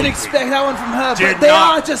the Jelly Didn't expect that one from her, Did but they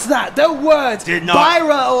not. are just that. They're words. Did not.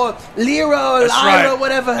 Byra or Lyra or That's Lyra, right.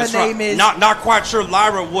 whatever her That's name right. is. Not quite sure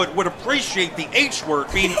Lyra would appreciate the H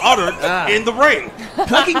word being uttered in the ring.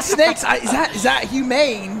 Plucking snakes, is that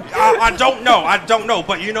humane? I don't know,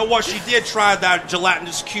 but you know what? She did try that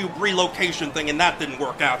gelatinous cube relocation thing, and that didn't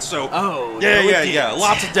work out. So, yeah.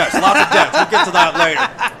 Lots of deaths. We'll get to that later.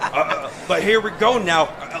 But here we go now.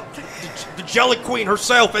 The Jelly Queen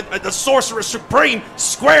herself and the Sorceress Supreme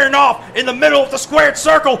squaring off in the middle of the squared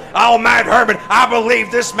circle. Oh, man, Herman, I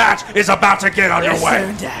believe this match is about to get underway.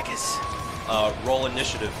 Yes, daggers. Roll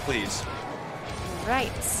initiative, please.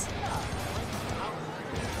 Right.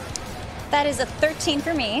 That is a 13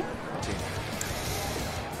 for me.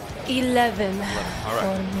 11 All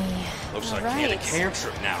right. for me. Looks like All Candy right.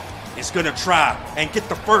 Cantrip now is going to try and get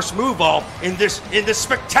the first move off in this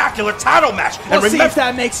spectacular title match. We'll see if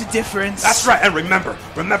that makes a difference. That's right. And remember,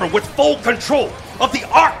 with full control of the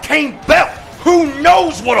Arcane Belt, who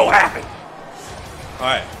knows what'll happen? All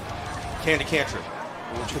right, Candy Cantrip,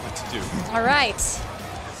 what would you like to do? All right.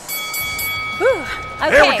 Whew.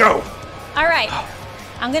 Okay. There we go. All right.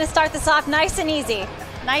 I'm going to start this off nice and easy.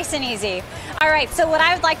 Nice and easy. All right, so what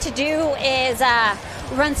I would like to do is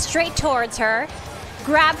run straight towards her,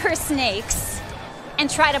 grab her snakes, and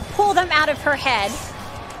try to pull them out of her head.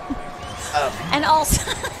 And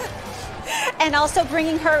also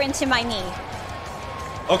bringing her into my knee.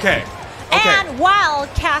 Okay. And while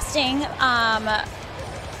casting, let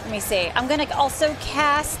me see, I'm going to also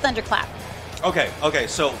cast Thunderclap. Okay.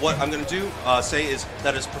 So what I'm going to do say is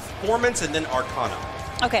that is performance and then Arcana.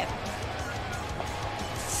 Okay.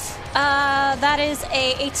 That is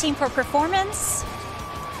a 18 for performance.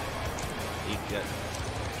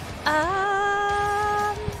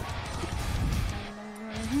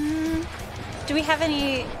 Do we have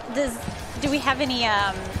any?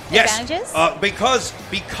 Advantages?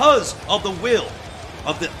 Because of the will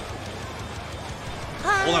of the.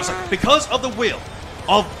 Hold on a second. Because of the will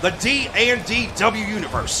of the D&DW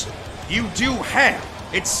universe, you do have.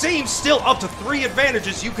 It seems still up to 3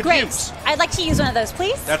 advantages you could use. I'd like to use one of those,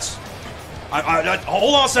 please. That's.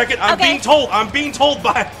 Hold on a second. I'm Okay. being told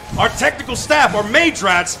by our technical staff, our mage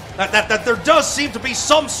rats, that there does seem to be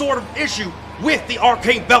some sort of issue with the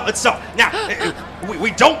Arcane Belt itself. Now,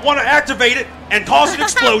 we don't want to activate it and cause an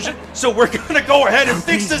explosion, so we're going to go ahead and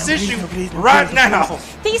fix this issue right now.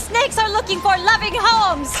 These snakes are looking for loving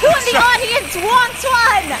homes. Who in the audience wants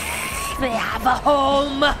one? They have a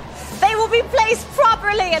home. They will be placed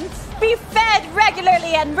properly and be fed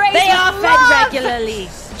regularly and raised They with are love. fed regularly.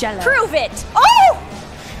 Jello. Prove it. Oh!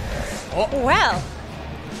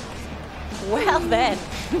 Well then.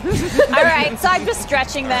 All right, so I'm just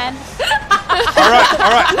stretching then. All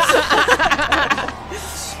right.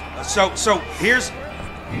 So here's.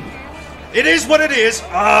 It is what it is.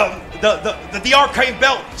 The Arcane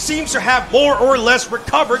Belt seems to have more or less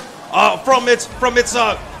recovered from its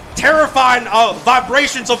terrifying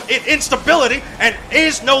vibrations of instability and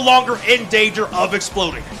is no longer in danger of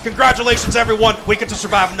exploding. Congratulations, everyone. We get to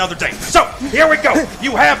survive another day. So, here we go.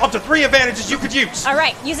 You have up to 3 advantages you could use. All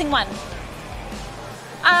right, using one.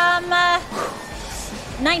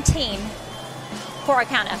 19 for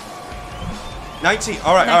Arcana. 19.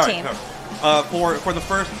 All right. 19. All right. For the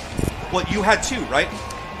first, well, you had 2, right?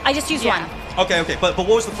 I just used one. Okay. But what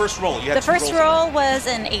was the first roll? You had The 2 first rolls. roll was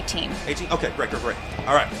an 18. 18? Okay, great.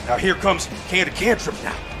 All right, now here comes Candy Cantrip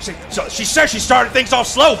now. So she says she started things off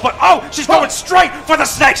slow, but she's going straight for the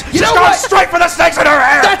snakes. She's know going what? straight for the snakes in her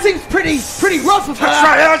hair. That seems pretty rough of her.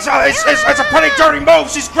 That's right. It's a pretty dirty move.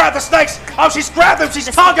 She's grabbed the snakes. She's grabbed them. She's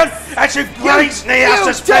tugging, and she brings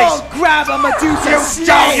Niasta's face. Don't grab a Medusa's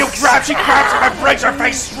snake. She grabs him and brings her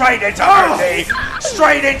face straight into her knee.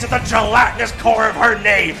 Straight into the gelatinous core of her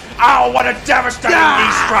knee. Oh, what a devastating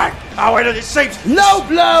knee strike. Oh, it seems... Low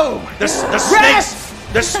blow. The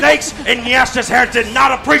snakes in Niasta's hair did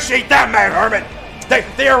not appreciate that, man, Herman.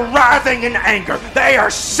 They are writhing in anger. They are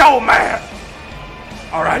so mad.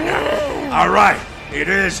 All right. It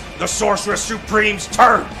is the Sorceress Supreme's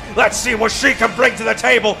turn. Let's see what she can bring to the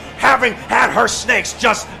table, having had her snakes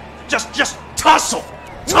just tussle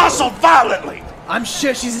violently. I'm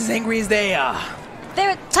sure she's as angry as they are.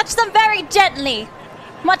 Touch them very gently.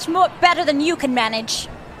 Much more better than you can manage.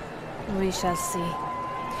 We shall see.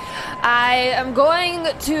 I am going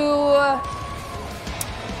to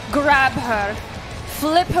grab her,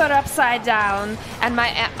 flip her upside down, and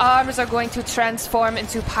my arms are going to transform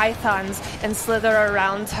into pythons and slither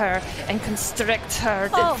around her and constrict her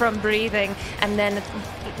from breathing. And then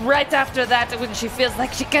right after that, when she feels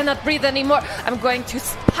like she cannot breathe anymore, I'm going to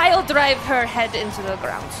pile drive her head into the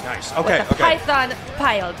ground. Nice. Okay. Python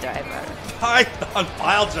pile driver. Python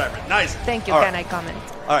pile driver. Nice. Thank you. Can I comment?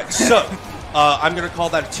 All right. So I'm going to call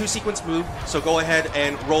that a 2-sequence move. So go ahead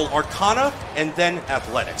and roll Arcana and then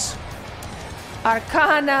Athletics.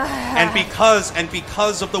 Arcana. And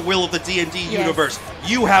because of the will of the D&D universe,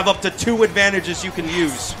 you have up to 2 advantages you can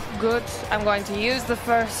use. Good. I'm going to use the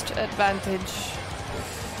first advantage.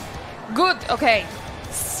 Good. Okay.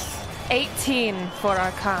 18 for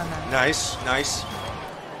Arcana. Nice.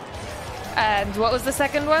 And what was the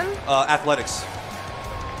second one? Athletics.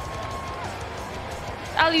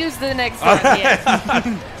 I'll use the next one.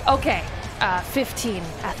 Yeah. Okay. 15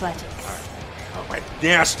 athletics. All right.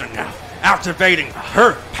 Niasta now, activating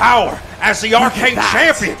her power as the Arcane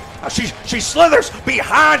Champion. She slithers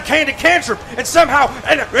behind Candy Cantrip and somehow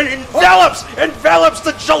envelops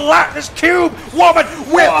the gelatinous cube woman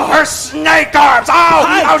with her snake arms.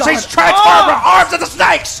 She's transformed her arms into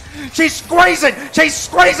snakes. She's squeezing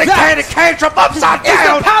Candy Cantrip upside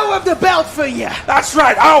down. It's the power of the belt for you. That's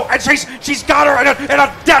right. And she's got her in a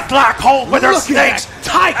deathlock hold with her snakes.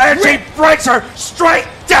 And she breaks her straight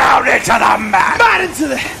down into the mat. Right into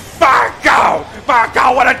the... By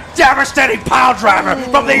God, what a devastating pile driver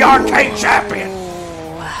from the Arcane Champion.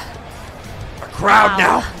 The crowd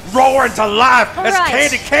now roaring to life as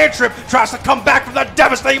Candy Cantrip tries to come back from that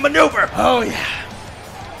devastating maneuver. Oh, yeah.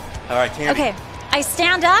 All right, Candy. Okay, I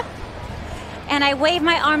stand up and I wave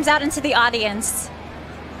my arms out into the audience.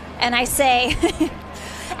 And I say,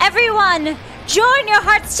 everyone, join your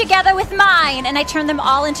hearts together with mine. And I turn them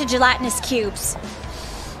all into gelatinous cubes.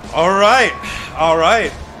 All right.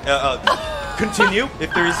 Continue,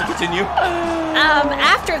 if there is a continue.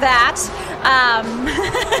 After that,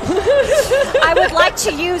 I would like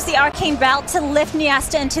to use the arcane belt to lift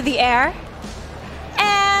Niasta into the air.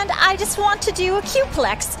 And I just want to do a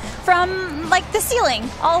cuplex from, the ceiling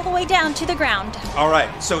all the way down to the ground. All right,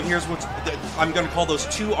 so here's what I'm going to call those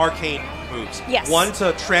 2 arcane moves. Yes. One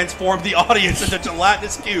to transform the audience into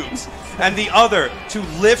gelatinous cubes, and the other to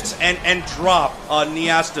lift and drop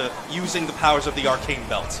Niasta using the powers of the arcane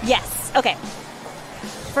belt. Yes. Okay.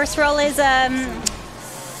 First roll is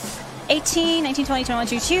 18, 19, 20, 21,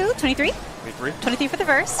 22, 23. 23 for the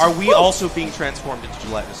verse. Are we also being transformed into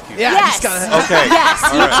gelatinous cubes? Yeah, yes. Okay. Yes,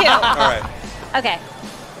 you too. All right. Okay.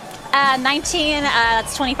 19,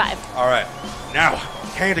 that's 25. All right. Now,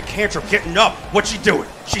 Candy Cantrip getting up. What's she doing?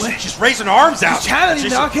 She's raising her arms out. She's channeling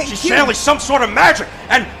the arcane She's cube. channeling some sort of magic.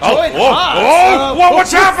 And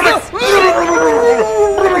what's happening?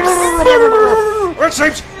 It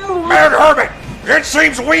seems, man, Hermit, it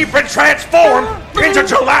seems we've been transformed into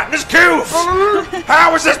gelatinous cubes.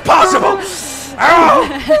 How is this possible? I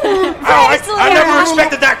never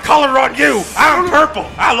expected that color on you. I'm purple.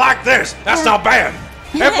 I like this. That's not bad.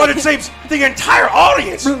 But it seems the entire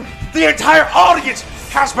audience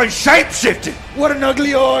has been shape-shifted. What an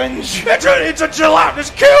ugly orange. It's a gelatinous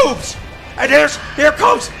cubes. And here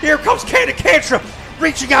comes Candy Cantrip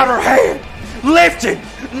reaching out her hand, lifting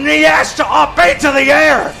Niasta up into the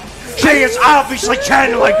air. She is obviously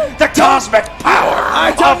channeling the cosmic power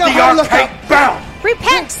of the arcane belt.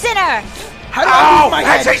 Repent, sinner!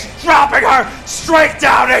 And she's dropping her straight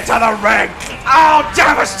down into the ring. Oh,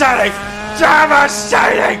 devastating!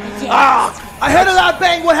 Devastating! Yes. I heard a loud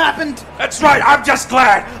bang. What happened? That's right. I'm just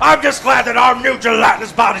glad that our new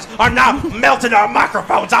gelatinous bodies are now melting our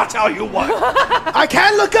microphones. I'll tell you what. I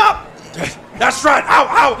can't look up. That's right.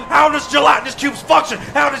 How does gelatinous cubes function?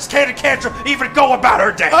 How does Candy Cantrip even go about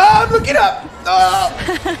her day? Look it up.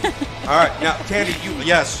 All right, now Candy,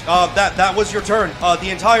 that was your turn.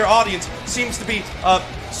 The entire audience seems to be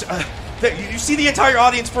you see the entire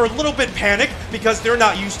audience for a little bit panicked because they're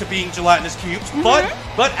not used to being gelatinous cubes.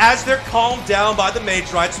 But as they're calmed down by the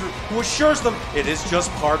mage rights, who assures them it is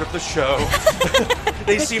just part of the show,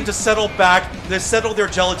 they seem to settle back. They settle their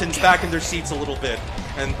gelatins back in their seats a little bit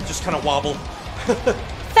and just kind of wobble.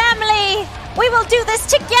 Family, we will do this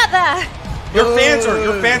together. Your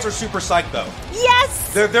fans are super psyched though.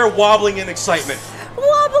 Yes. They're wobbling in excitement.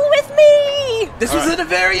 Wobble with me. This was a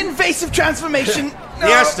very invasive transformation.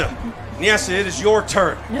 Niesta, it is your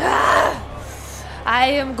turn. I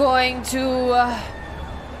am going to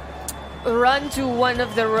run to one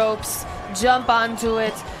of the ropes, jump onto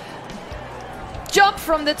it, jump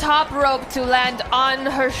from the top rope to land on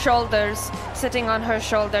her shoulders, sitting on her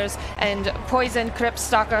shoulders, and poison Crypt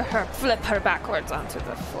Stalker her, flip her backwards onto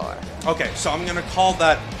the floor. Okay, so I'm gonna call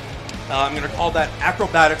that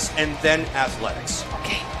acrobatics and then athletics.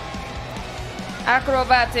 Okay.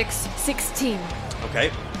 Acrobatics 16.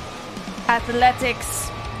 Okay.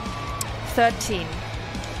 Athletics 13.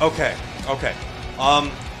 Okay.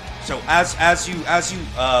 So as you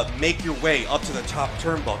make your way up to the top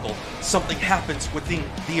turnbuckle, something happens within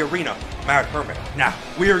the arena. Mad Hermit. Now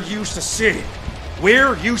we're used to seeing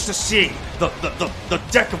the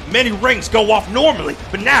deck of many rings go off normally,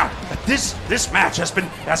 but now that this match has been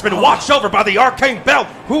watched over by the Arcane Bell,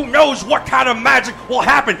 who knows what kind of magic will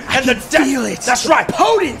happen? And the deck, feel it. That's right,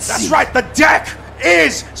 Potency. That's right. The deck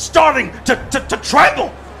is starting to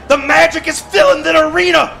tremble. The magic is filling the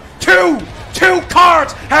arena. Two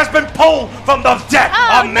cards has been pulled from the deck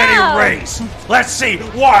of many rings. Let's see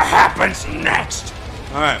what happens next.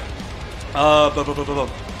 All right.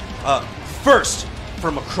 First,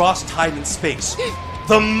 from across time and space,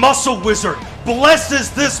 the Muscle Wizard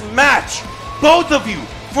blesses this match. Both of you,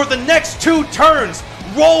 for the next 2 turns,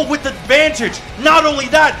 roll with advantage. Not only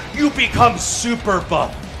that, you become super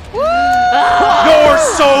buff. You're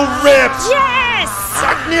so ripped! Yes!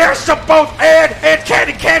 Agnieszka, both and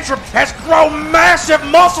Candy Cantrip has grown massive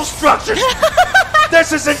muscle structures!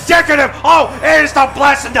 This is indicative! Oh, it is the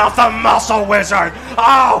blessing of the Muscle Wizard!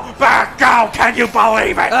 Oh, back out! Can you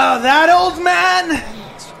believe it? Oh, that old man?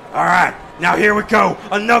 Alright, now here we go.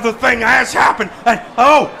 Another thing has happened. And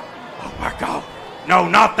oh my god. No,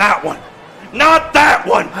 not that one. Not that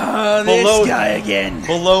one! This guy again.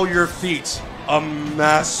 Below your feet, a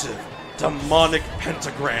massive demonic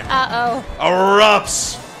pentagram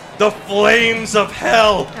erupts. The flames of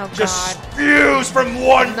hell just spews from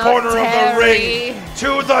one corner of the ring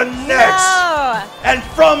to the next. No. And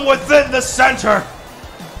from within the center,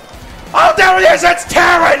 oh, there it is! It's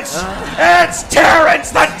Terrence! It's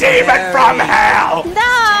Terrence, the demon from hell!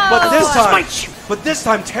 No! But this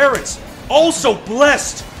time, Terrence, also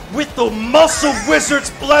blessed with the Muscle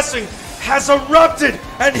Wizard's blessing, has erupted,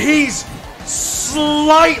 and he's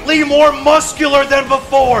slightly more muscular than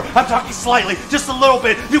before. I'm talking slightly, just a little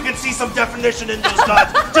bit. You can see some definition in those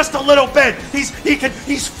dots, just a little bit.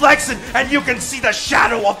 He's flexing, and you can see the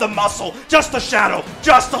shadow of the muscle, just a shadow,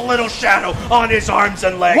 just a little shadow on his arms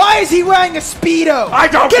and legs. Why is he wearing a Speedo? I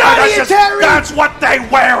don't Get know. out of here, Terry! That's what they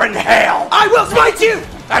wear in hell. I will smite you.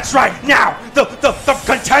 That's right. Now, the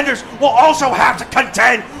contenders will also have to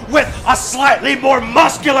contend with a slightly more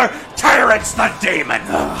muscular Terrence the Demon.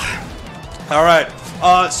 All right.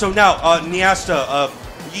 So now, Niesta,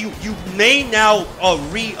 you may now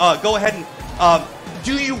go ahead and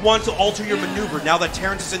do you want to alter your maneuver now that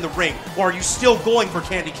Terrence is in the ring, or are you still going for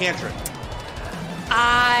Candy Cantrip?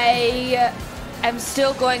 I am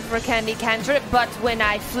still going for Candy Cantrip, but when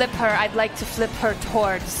I flip her, I'd like to flip her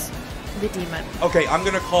towards the demon. Okay, I'm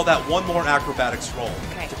gonna call that one more acrobatics roll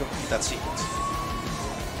to complete that sequence.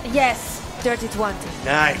 Yes, dirty 20.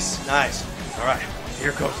 Nice. All right.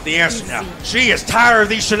 Here goes the answer now. She is tired of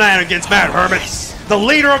these shenanigans, Mad Hermit. The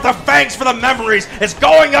leader of the Fangs for the Memories is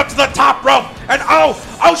going up to the top rope, and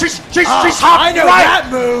she's hopped I know right. that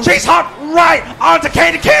move. She's hopped right onto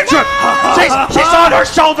Candy Cantrip. She's on her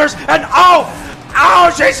shoulders, and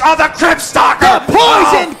she's on the Crypt Stalker. The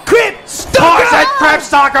poison Crypt Stalker. Poison Crypt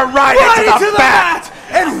Stalker right into the bat.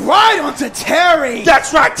 And right onto Terry!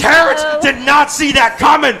 That's right, Terrence did not see that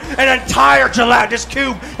coming! An entire gelatinous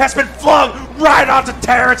cube has been flung right onto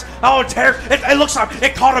Terrence! Oh, Terrence, it looks like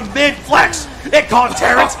it caught him mid-flex! It caught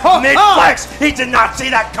Terrence mid-flex! He did not see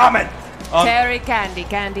that coming! Terry Candy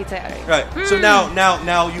Terry. Right, so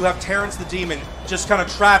now you have Terrence the Demon just kind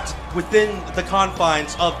of trapped within the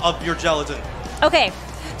confines of your gelatin. Okay,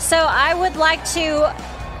 so I would like to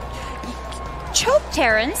choke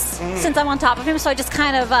Terrence since I'm on top of him. So I just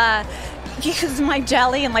kind of use my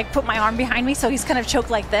jelly and like put my arm behind me, so he's kind of choked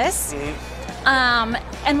like this.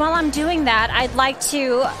 And while I'm doing that, I'd like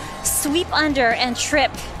to sweep under and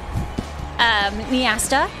trip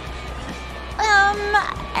Niasta.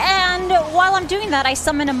 And while I'm doing that, I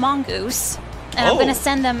summon a mongoose, and I'm going to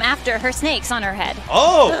send them after her snakes on her head.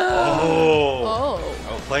 Oh,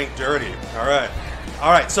 playing dirty. All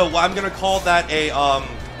right. So I'm going to call that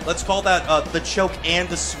let's call that the choke and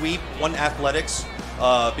the sweep, 1 athletics,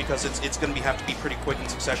 because it's going to have to be pretty quick in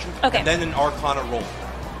succession. Okay. And then an Arcana roll.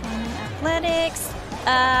 Athletics.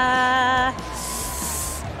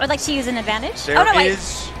 I'd like to use an advantage. There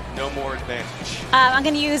is no more advantage. I'm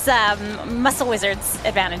going to use Muscle Wizard's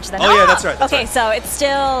advantage then. Oh, yeah, that's right. Okay, so it's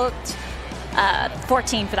still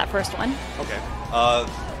 14 for that first one. Okay.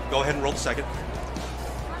 Go ahead and roll the second.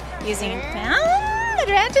 Using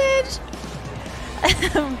advantage.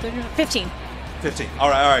 15. 15. All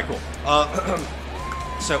right, cool.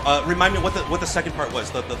 So remind me what the second part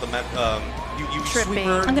was. You sweep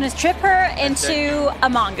her. I'm going to trip her into a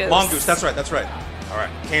mongoose. Mongoose, that's right. All right,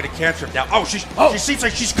 cantrip now. She seems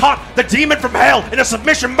like she's caught the demon from hell in a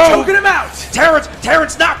submission move. Choking him out.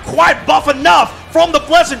 Terrence not quite buff enough from the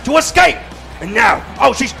blessing to escape. And now,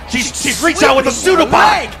 she's reached out with a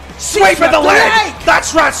pseudopod. Sweeping the leg.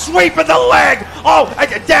 That's right, sweeping the leg. Oh,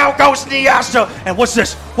 and down goes Niasta. And what's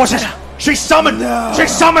this? She's summoned. No.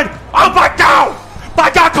 She's summoned. Oh my God!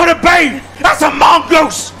 My God, could it be? That's a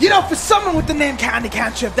mongoose. You know, for someone with the name Candy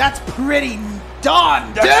Cantrip, that's pretty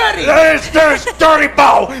darn dirty. There's Dirty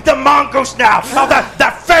Bo, the mongoose now. Oh,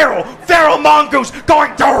 that feral mongoose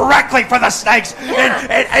going directly for the snakes in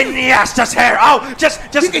Niasta's hair. Oh, just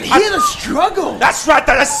you can hear the struggle. That's right,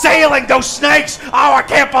 they're assailing those snakes. Oh, I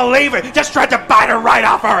can't believe it. Just tried to bite her right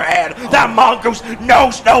off her head. That mongoose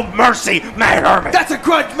knows no mercy, Mad Hermit. That's a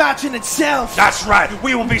grudge match in itself. That's right.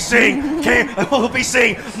 We will be seeing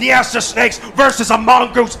Niasta snakes versus a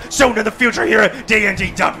mongoose soon in the future here at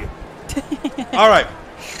D&DW. All right,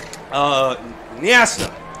 Niasta,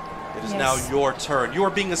 it is now your turn. You are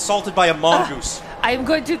being assaulted by a mongoose. I'm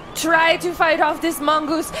going to try to fight off this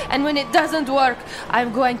mongoose, and when it doesn't work,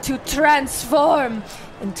 I'm going to transform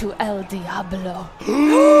into El Diablo.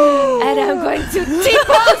 And I'm going to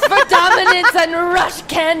T-pose for dominance and rush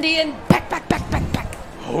Candy and back.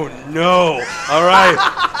 Oh no! All right,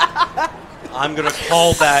 I'm gonna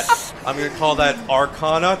call that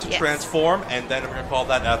Arcana to transform, and then I'm gonna call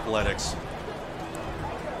that Athletics.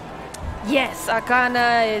 Yes,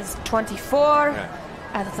 Arcana is 24. Okay.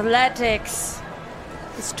 Athletics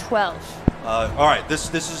is 12. All right,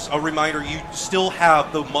 this is a reminder. You still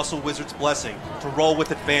have the Muscle Wizard's Blessing to roll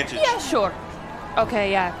with advantage. Yeah, sure.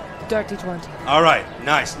 Okay, yeah, dirty 20. All right,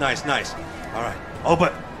 nice. All right. Oh,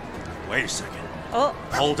 but wait a second. Oh.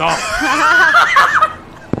 Hold on.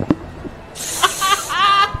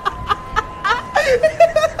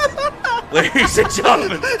 Ladies and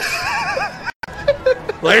gentlemen.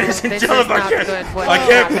 I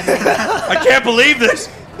can't believe this.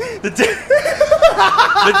 The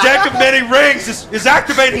deck of many rings is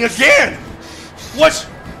activating again. What?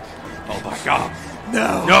 Oh my God.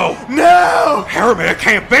 No. Hermit, it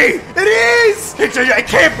can't be. It is. It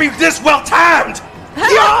can't be this well timed.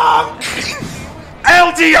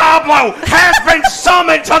 El Diablo has been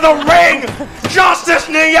summoned to the ring just as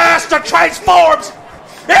Niasta transforms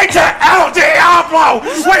into El Diablo.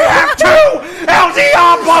 We have 2 El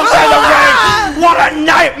Diablos in the ring. What a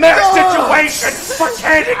nightmare situation for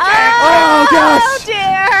Candy King. Oh gosh. Oh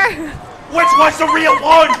dear. Which was the real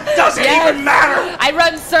one? Doesn't even matter. I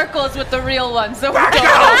run circles with the real one, so Back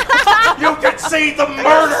out. You can see the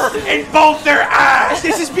murder in both their eyes.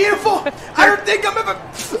 This is beautiful. I don't think I'm ever.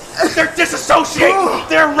 They're disassociating.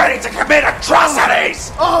 They're ready to commit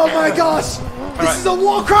atrocities. Oh my gosh. This is a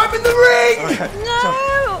war crime in the ring. No.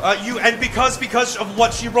 Because of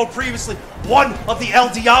what she wrote previously, one of the El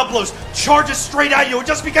Diablos charges straight at you and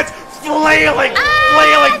just begins flailing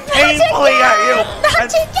painfully at you. And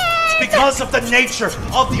because of the nature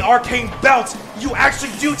of the arcane belt, you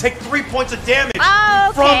actually do take 3 points of damage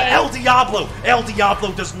from El Diablo. El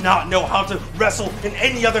Diablo does not know how to wrestle in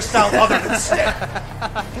any other style other than stick.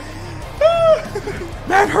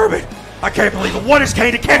 Mad Hermit, I can't believe it. What is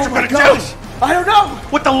Candy Cantrip going to do? I don't know.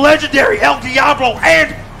 With the legendary El Diablo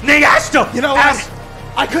and Niasta. You know what?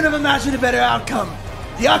 I couldn't have imagined a better outcome.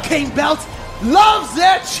 The arcane belt loves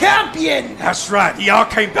their champion. That's right. The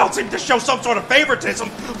arcane belt seemed to show some sort of favoritism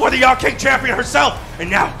for the arcane champion herself.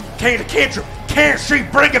 And now, Candy Cantrip, can she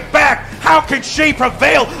bring it back? How can she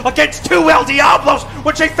prevail against 2 El Diablos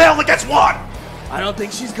when she failed against 1? I don't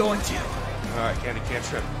think she's going to. All right, Candy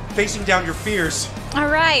Cantrip, facing down your fears. All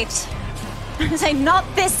right. I say, not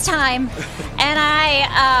this time. And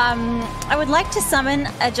I would like to summon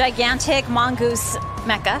a gigantic mongoose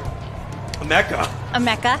mecha. A mecha? A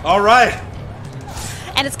mecha. All right.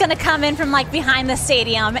 And it's going to come in from, like, behind the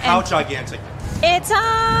stadium. And how gigantic? It's,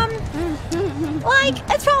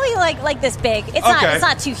 it's probably, like this big. It's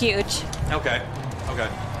not too huge. Okay.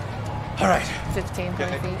 All right. 15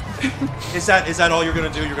 feet. Is that all you're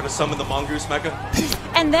going to do? You're going to summon the mongoose mecha?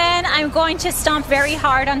 And then I'm going to stomp very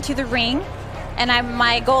hard onto the ring. And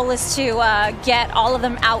my goal is to get all of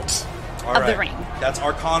them out of the ring. That's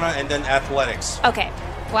Arcana and then Athletics. Okay.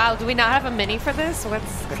 Wow, do we not have a mini for this?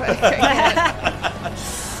 What's...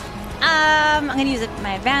 I'm going to use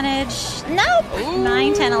my advantage. Nope. Ooh.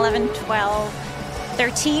 9, 10, 11, 12,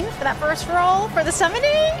 13 for that first roll for the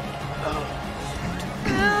summoning.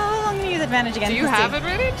 I'm going to use advantage again. Do you have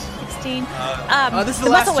advantage? 16. This is the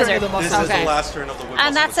last turn of the This is the last turn of the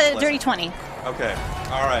And that's a dirty 20. Okay.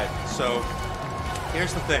 All right. So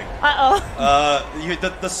here's the thing. Uh-oh.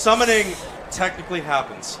 The summoning technically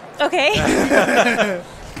happens. Okay.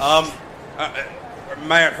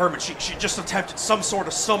 Mad Hermit, she just attempted some sort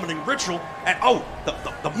of summoning ritual, and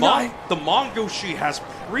the mongoose she has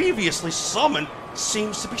previously summoned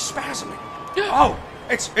seems to be spasming.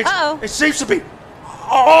 It seems to be.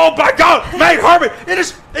 Oh my God, Mad Hermit! It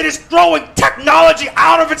is throwing technology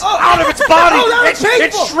out of its body.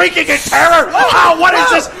 It's shrieking in terror. What is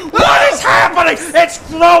this? What is happening? It's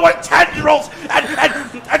growing tendrils and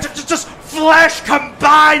just flesh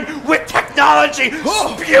combined with technology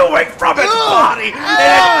spewing from its body in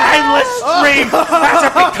an endless stream as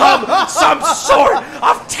it becomes some sort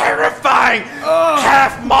of terrifying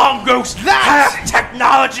half mongoose, half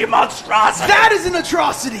technology monstrosity. That is an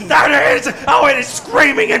atrocity. That is. It is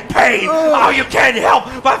screaming in pain. You can't help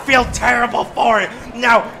but feel terrible for it.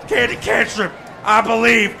 Now, Candy Cantrip, I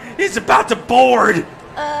believe, is about to board.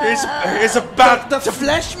 Is about the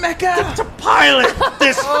flesh mecha to pilot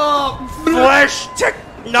this flesh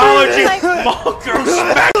technology mongoose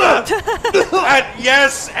mecha. And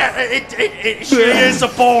yes, she is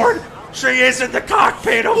aboard. She is in the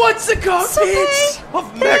cockpit. What's the cockpit?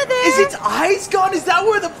 Of mecha. Is its eyes gone? Is that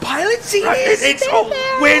where the pilot seat is?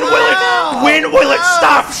 When will it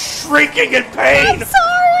stop shrieking in pain? I'm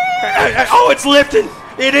sorry. It's lifting.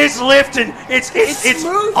 It is lifting. It's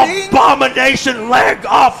abomination leg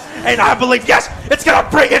up, and I believe it's gonna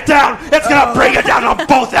bring it down. It's gonna bring it down on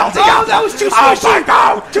both LDLs. Oh, that was too squishy. Oh my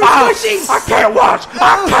God! Too squishy. I can't watch.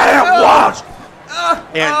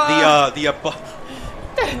 And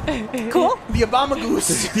cool. The Obama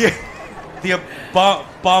goose. The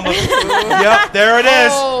Obama. Yep, there it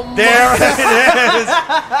is. There it is.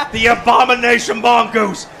 The abomination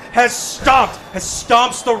mongoose has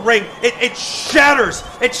stomps the ring. It shatters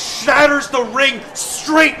the ring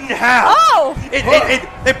straight in half.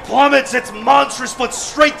 It plummets its monstrous foot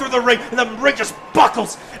straight through the ring, and the ring just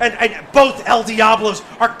buckles, and both El Diablos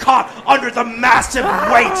are caught under the massive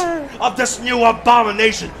weight of this new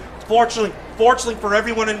abomination. Fortunately for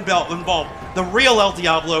everyone involved, the real El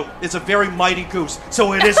Diablo is a very mighty goose,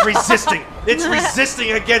 so it is resisting. It's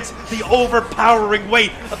resisting against the overpowering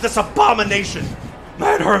weight of this abomination.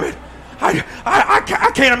 Mad Hermit, I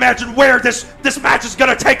can't imagine where this match is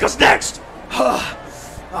gonna take us next.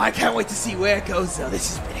 I can't wait to see where it goes, though.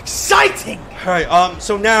 This has been exciting. All right.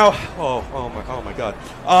 So now, oh my God,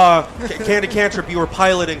 Candy Cantrip, you are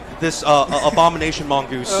piloting this abomination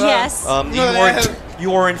mongoose. Yes.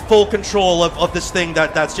 You are in full control of this thing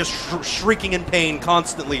that's just shrieking in pain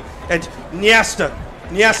constantly. And Nyasta,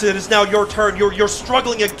 it is now your turn. You're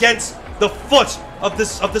struggling against the foot of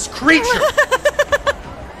this creature.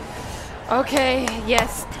 Okay,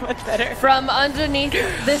 yes. Much better. From underneath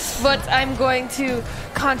this foot, I'm going to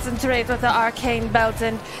concentrate with the arcane belt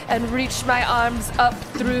and reach my arms up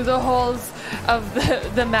through the holes of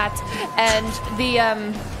the mat. And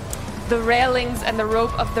the railings and the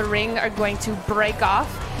rope of the ring are going to break off.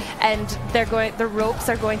 And the ropes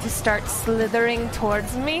are going to start slithering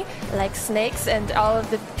towards me like snakes, and all of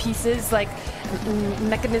the pieces, like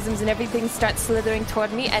mechanisms and everything, start slithering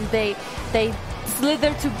toward me, and they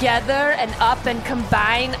slither together and up and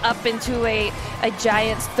combine up into a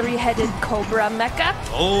giant three-headed cobra mecha.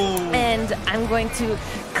 And I'm going to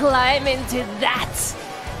climb into that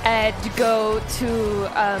and go to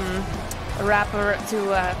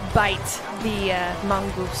bite the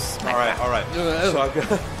mongoose mecha. All right. So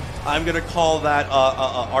I'm gonna call that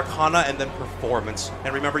Arcana and then Performance.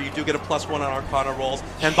 And remember, you do get a +1 on Arcana rolls.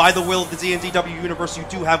 And by the will of the D&DW universe, you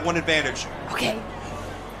do have one advantage. Okay.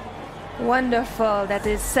 Wonderful. That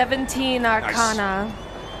is 17 Arcana. Nice.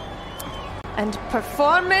 And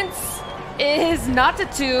Performance is not a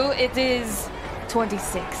 2, it is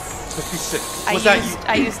 26. 56. I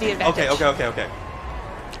used the advantage. Okay.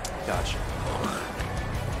 Gotcha.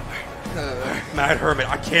 Mad Hermit,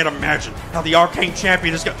 I can't imagine how the Arcane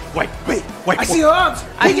Champion is going. Wait. I see her arms.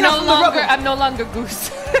 I'm no longer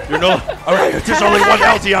Goose. You're no. All right, there's only one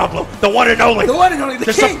El Diablo, the one and only. The one and only,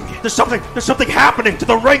 the king. There's something happening to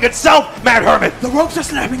the ring itself, Mad Hermit. The ropes are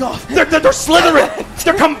snapping off. They're slithering.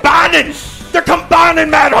 They're combining. They're combining,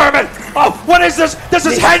 Mad Hermit. Oh, what is this? This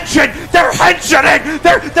is henshin. They're henshining.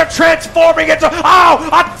 They're transforming into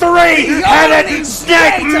a three-headed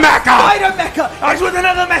snake mecha. Spider mecha. It's with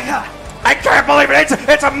another mecha. I can't believe it!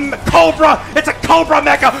 It's a cobra! It's a cobra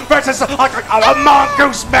mecha versus a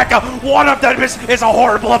mongoose mecha! One of them is a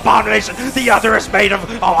horrible abomination. The other is made of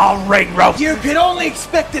a ring rope. You can only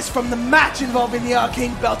expect this from the match involving the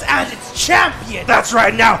Arcane Belt and its champion! That's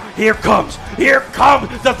right, now, here comes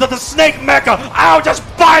the snake mecha! Ow, just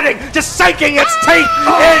biting, just sinking its teeth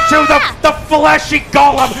into the fleshy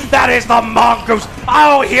golem that is the mongoose!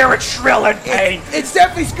 Oh, hear it shrill in pain! It's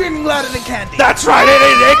definitely screaming louder than Candy! That's right,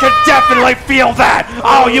 it can definitely feel that!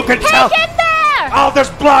 Oh, you can tell! Get there! Oh,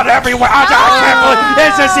 there's blood everywhere! I can't believe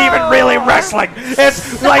this is even really wrestling!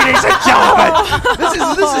 It's, ladies and gentlemen! This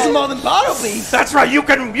is more than Bartleby! That's right, you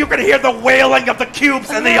can hear the wailing of the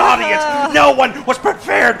cubes in the audience! No one was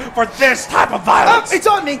prepared for this type of violence! It's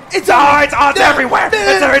on me! It's everywhere!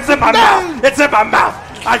 It's in my mouth! It's in my mouth!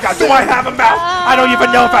 Do I have a mouth? I don't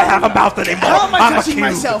even know if I have a mouth anymore. How am I I'm touching a cube.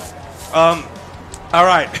 myself? All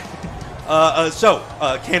right. So,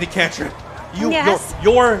 Candy Cantrip, Yes.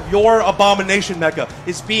 your abomination mecha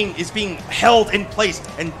is being held in place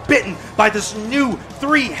and bitten by this new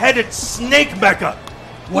three-headed snake mecha.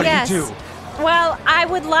 What do you do? Well, I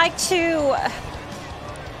would like to.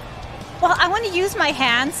 Well, I want to use my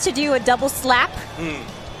hands to do a double slap,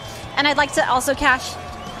 and I'd like to also cast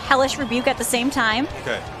Hellish Rebuke at the same time.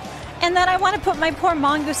 Okay. And then I want to put my poor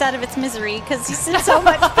mongoose out of its misery because he's in so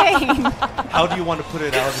much pain. How do you want to put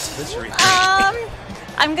it out of its misery?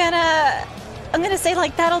 I'm gonna say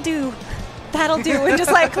like that'll do, and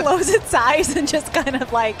just like close its eyes and just kind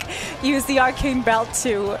of like use the arcane belt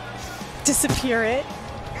to disappear it.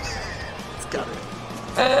 It's got it.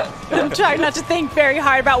 I'm trying not to think very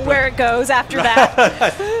hard about where it goes after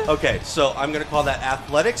that. Okay, so I'm gonna call that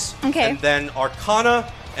athletics. Okay. And then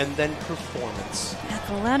Arcana, and then performance.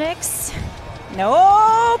 Athletics.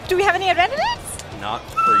 Nope. Do we have any advantages? Not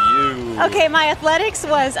for you. Okay, my athletics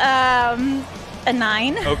was a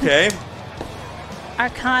 9. Okay.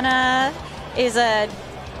 Arcana is a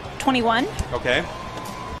 21. Okay.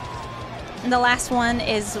 And the last one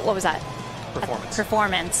is, what was that?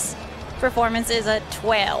 Performance. Performance is a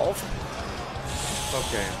 12.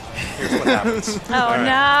 Okay. Here's what happens.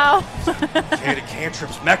 No. Candy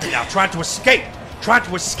Cantrip's mecha now trying to escape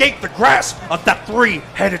the grasp of that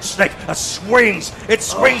three-headed snake. It swings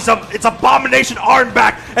its abomination arm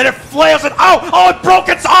back, and it flails it. It broke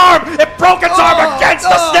its arm! It broke its arm against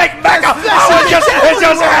the snake mecha! It's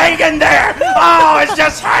just hanging there! It's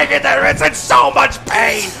just hanging there! It's in so much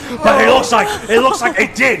pain! But it looks like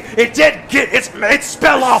it did get its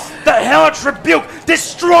spell off. The Hellish Rebuke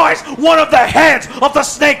destroys one of the heads of the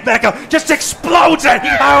snake mecha, just explodes it!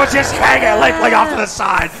 It's just hanging limply off to the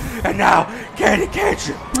side. And now, Candy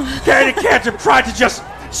Cantrip tried to just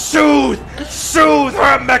soothe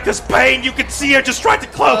her mecha's pain. You can see her just trying to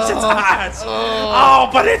close its eyes.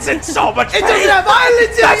 But it's in so much pain. It doesn't have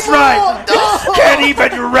eyelids That's anymore. right. It can't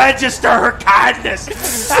even register her kindness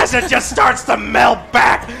as it just starts to melt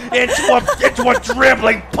back into a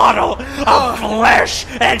dribbling puddle of flesh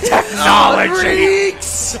and technology.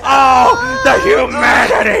 The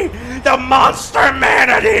humanity. The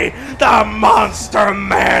monster-manity! The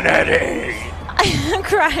monster-manity! I'm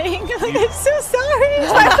crying. I'm so sorry.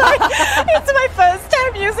 It's my first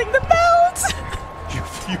time using the belt.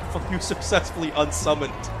 You successfully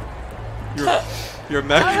unsummoned your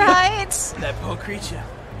mecha. All right. That poor creature.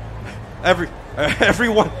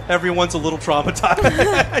 Everyone's a little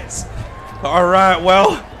traumatized. All right,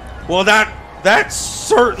 well that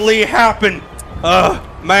certainly happened.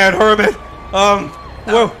 Mad Hermit.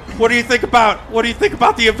 What do you think about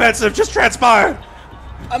the events that have just transpired?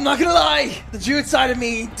 I'm not gonna lie, the Druid side of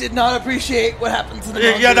me did not appreciate what happened to the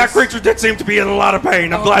mongoose. Yeah, that creature did seem to be in a lot of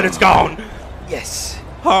pain. I'm glad it's gone. Yes.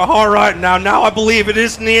 All right, now I believe it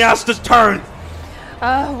is Niasta's turn.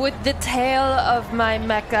 With the tail of my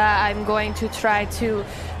mecha, I'm going to try to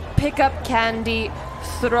pick up Candy,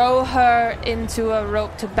 throw her into a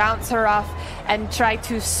rope to bounce her off, and try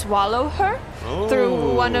to swallow her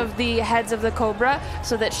through one of the heads of the cobra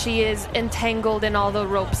so that she is entangled in all the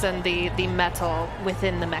ropes and the metal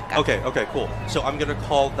within the mecha. Okay, cool. So I'm going to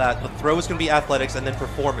call that, the throw is going to be athletics and then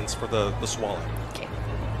performance for the swallow. Okay.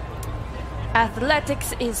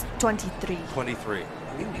 Athletics is 23. 23.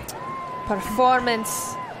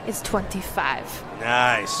 Performance is 25.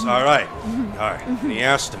 Nice. All right.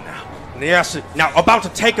 Niasta now. Niasta now about to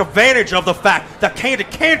take advantage of the fact that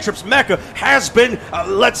Cantrip's mecha has been,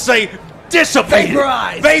 let's say, dissipated.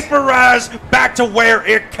 Vaporized back to where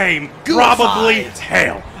it came. Probably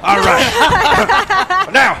hell. All right.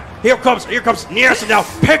 Now, here comes Niasta now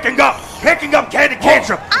picking up Candy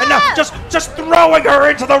Cantrip, and now just throwing her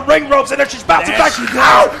into the ring ropes, and then she's bouncing back.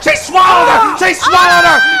 Ow! She swallowed her! She swallowed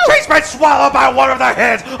her! She's been swallowed by one of the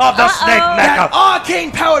heads of the snake mecha. That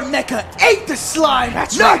arcane-powered mecha ate the slime.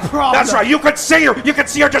 That's no right. problem. That's right. You could see her. You could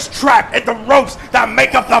see her just trapped in the ropes that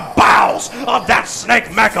make up the bowels of that snake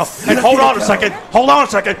mecha. And hold on a second.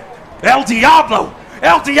 El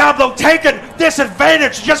Diablo taking this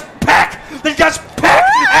advantage. Just peck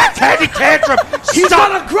at Candy Cantrip. He's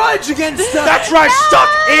got a grudge against us. That's right. Stuck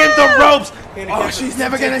in the ropes. He's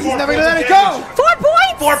never gonna let it go. 4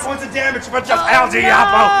 points. 4 points of damage for just El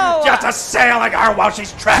Diablo just assailing her while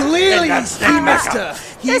she's trapped. Clearly, in that snake he missed mecha. her.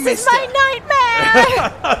 This is my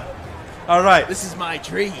nightmare. All right. This is my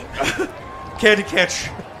dream. Candy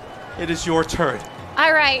Cantrip, it is your turn.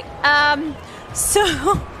 All right. So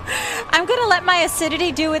I'm going to let my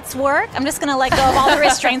acidity do its work. I'm just going to let go of all the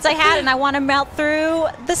restraints I had, and I want to melt through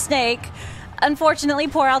the snake. Unfortunately,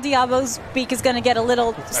 poor El Diablo's beak is going to get a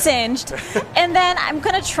little singed. And then I'm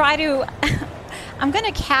going to try to... I'm going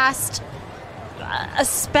to cast a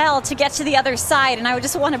spell to get to the other side, and I would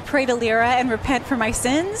just want to pray to Lyra and repent for my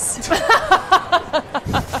sins.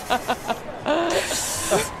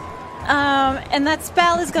 And that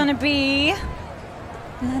spell is going to be...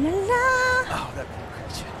 La, la, la. Oh, that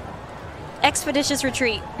Expeditious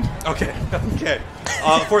Retreat. Okay.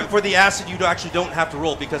 For the acid, you actually don't have to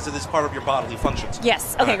roll because it is part of your bodily functions.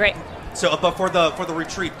 Yes. Okay, great. So, but for the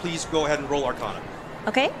retreat, please go ahead and roll Arcana.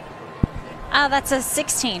 Okay. That's a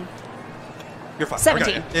 16. You're fine.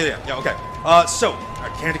 17. Okay. Yeah. Okay. So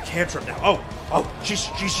Candy Cantrip now. Oh, she's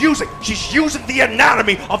using the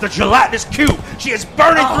anatomy of the gelatinous cube. She is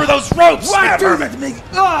burning through those ropes. Right through That's the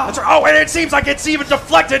right. Oh, and it seems like it's even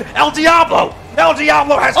deflected El Diablo. El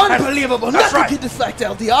Diablo has... Unbelievable. That's Nothing right. can deflect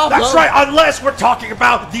El Diablo. That's right, unless we're talking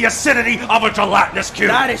about the acidity of a gelatinous cube.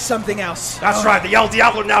 That is something else. That's right, the El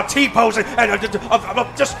Diablo now T-posing and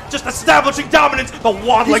just establishing dominance, but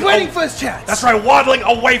waddling... He's waiting for his chance. That's right, waddling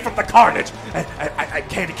away from the carnage. And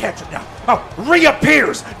Candy Cantrip now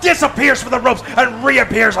disappears from the ropes, and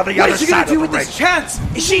reappears on the other side of the ring. What is she gonna do with this chance?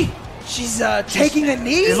 Is she's taking a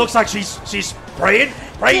knee? It looks like she's praying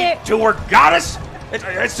to her goddess.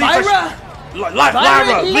 It seems Lyra.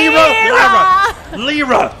 Lyra.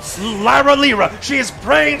 She is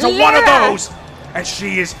praying to one of those, and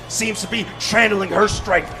she seems to be channeling her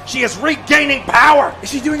strength. She is regaining power. Is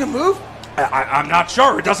she doing a move? I'm not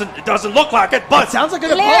sure. It doesn't look like it, but it sounds like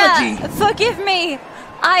an Lyra, apology. Forgive me.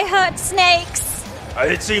 I hurt snakes.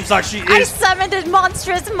 It seems like she is. I summoned a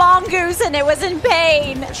monstrous mongoose and it was in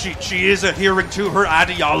pain. She is adhering to her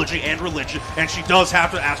ideology and religion, and she does have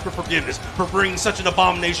to ask for forgiveness for bringing such an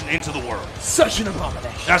abomination into the world. Such an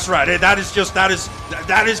abomination. That's right. That is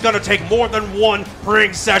going to take more than one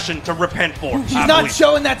praying session to repent for. She's not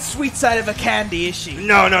showing that sweet side of a candy, is she?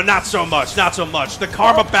 No, not so much. The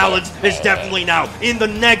karma balance is definitely now in the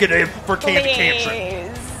negative for Candy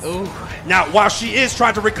Cantrip. Ooh. Now, while she is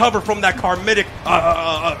trying to recover from that karmic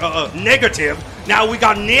negative, now we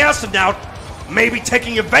got Niasta now maybe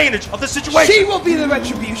taking advantage of the situation. She will be the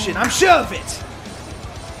retribution. I'm sure of it.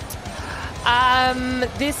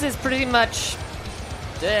 This is pretty much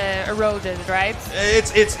eroded, right?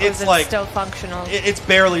 It's like still functional. It's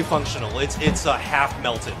barely functional. It's half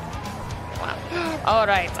melted. Wow. All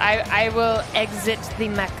right, I will exit the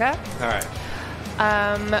mecha. All right.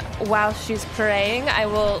 While she's praying, I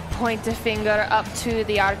will point a finger up to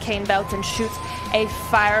the arcane belt and shoot a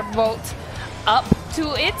firebolt up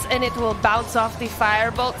to it, and it will bounce off the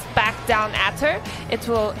firebolt back down at her. It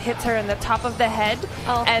will hit her in the top of the head,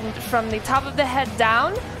 and from the top of the head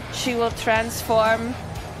down, she will transform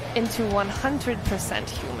into 100%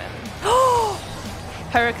 human.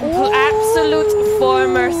 Her absolute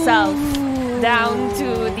former self, down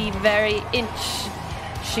to the very inch.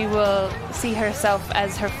 She will see herself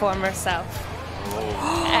as her former self.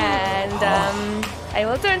 And I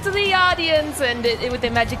will turn to the audience, and with a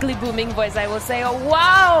magically booming voice, I will say, "Oh,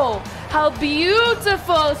 wow, how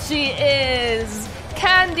beautiful she is!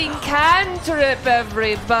 Candy Cantrip,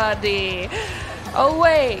 everybody! Oh,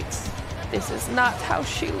 wait, this is not how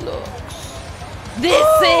she looks. This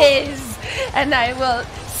is!" And I will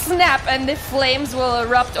snap, and the flames will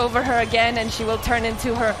erupt over her again, and she will turn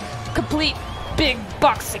into her complete big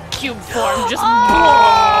boxing cube form, just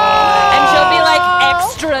and And she'll be like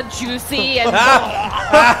extra juicy and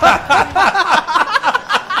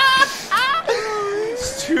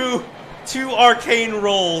Two arcane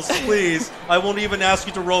rolls, please. I won't even ask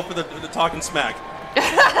you to roll for the talking smack.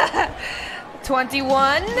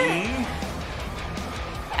 21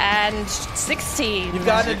 and 16. You've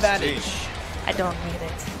got an advantage. I don't need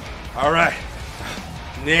it. All right.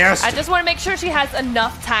 Yes. I just want to make sure she has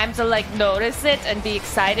enough time to like notice it and be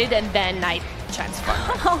excited, and then I transform.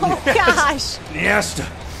 Oh gosh! Niesta,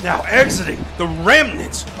 now exiting the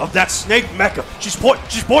remnants of that snake mecha. She's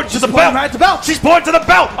pointing to the belt. Right at the belt. She's pointing to the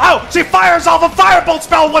belt. Oh, she fires off a firebolt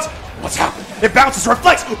spell. What's happening? It bounces,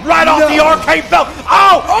 reflects right off the arcane belt.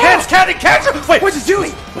 Oh, hits Candy Cantrip. Wait, what's it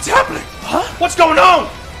doing? What's happening? Huh? What's going on?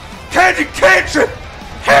 Candy Cantrip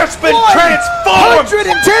has been transformed.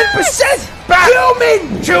 110% back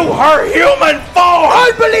human to her human form.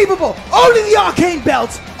 Unbelievable! Only the arcane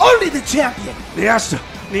belts. Only the champion.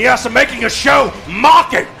 Niesta making a show,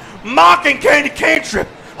 mocking Candy Cantrip,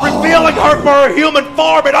 revealing her for her human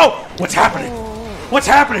form, and what's happening? What's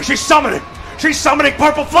happening? She's summoning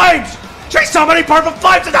purple flames. She's summoning purple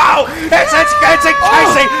flames, and it's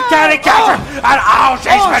encasing Candy Cantrip, and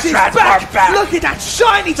she's been transformed back. Look at that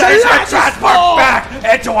shiny She's been gelatinous transformed form. back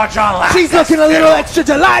into a gelatinous. She's looking a little extra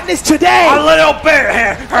gelatinous today. A little bit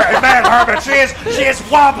here, man, Herbert. She is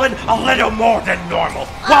wobbling a little more than normal,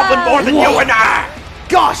 wobbling more than you and I.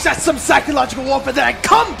 Gosh, that's some psychological warfare that I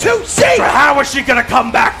come to see! So how is she gonna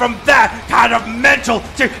come back from that kind of mental?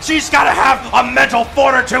 She's gotta have a mental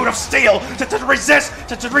fortitude of steel to resist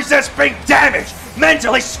being damaged,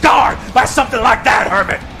 mentally scarred by something like that,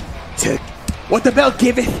 Hermit. What the belt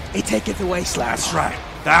giveth, it taketh away, Slash.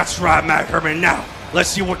 That's right, Matt Herman. Now, let's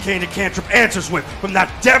see what Candy Cantrip answers with from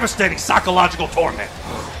that devastating psychological torment.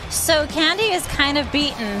 So Candy is kind of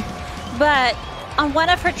beaten, but on one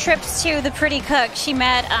of her trips to the Pretty Cook, she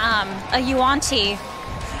met a Yuan-Ti,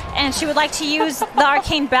 and she would like to use the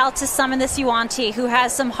arcane belt to summon this Yuan-Ti, who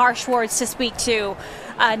has some harsh words to speak to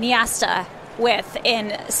Niesta with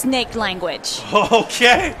in snake language.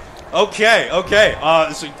 Okay.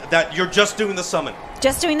 So that you're just doing the summon.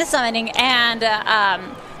 Just doing the summoning, and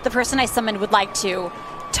the person I summoned would like to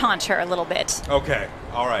taunt her a little bit. Okay.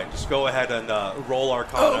 All right. Just go ahead and roll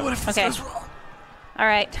Arcana. Oh, what if this goes wrong? All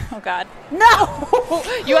right. Oh, God. No!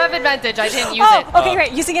 You have advantage. I didn't use it. Okay,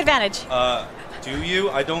 great. Using advantage. Do you?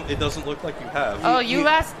 It doesn't look like you have. Oh, you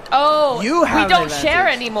asked. Oh, you have we don't advantage. share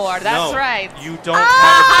anymore. That's no, right. You don't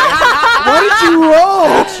have advantage. What did you roll?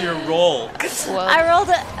 That's your roll. Well, I rolled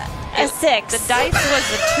a 6. The dice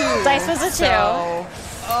was a 2. Dice was a 2. So...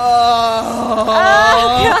 Oh,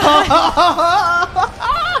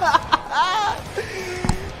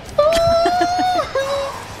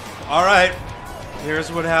 All right.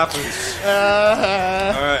 Here's what happens.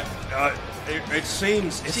 All right. It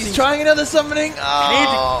seems. She's trying another summoning.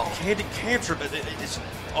 Candy Cantrip.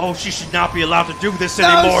 She should not be allowed to do this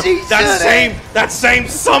anymore. That same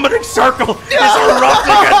summoning circle is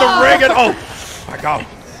erupting at the ring. And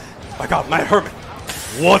my God, Matt Herman,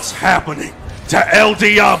 what's happening to El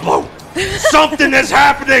Diablo? Something is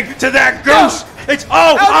happening to that goose. It's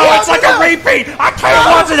like a repeat. I can't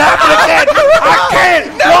watch it happen again. I can't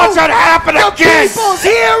watch it happen again. People's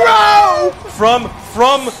hero.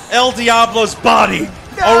 From El Diablo's body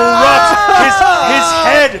erupts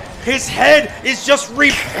his head is just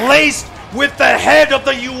replaced with the head of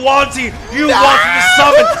the Yuan-Ti you wanted to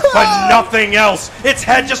summon, but nothing else. Its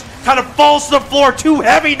head just kind of falls to the floor, too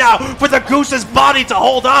heavy now for the goose's body to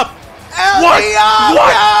hold up. What in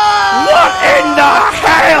the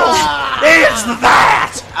hell is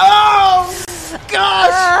that? Oh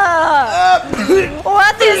gosh!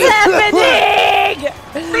 What is happening?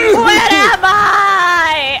 Where am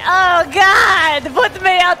I? Oh God! Put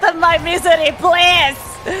me out of my misery, please!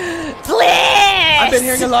 Please! I've been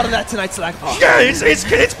hearing a lot of that tonight, Slack. Yeah,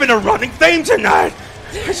 it's been a running theme tonight.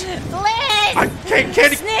 Please!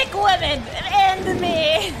 Candy. Snake woman, end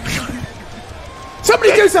me!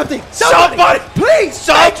 Somebody do something! Somebody! Please!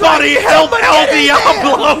 Somebody help El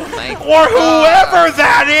Diablo! Or whoever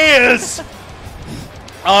that is!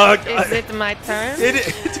 Is it my turn?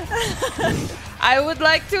 I would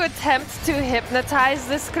like to attempt to hypnotize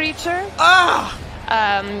this creature.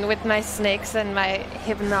 With my snakes and my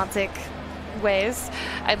hypnotic ways.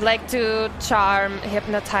 I'd like to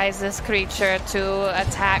hypnotize this creature to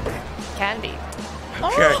attack Candy.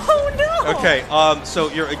 Okay. Oh no! Okay. So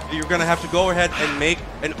you're gonna have to go ahead and make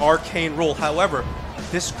an arcane roll. However,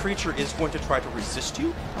 this creature is going to try to resist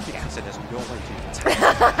you because it has no idea what's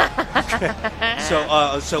happening.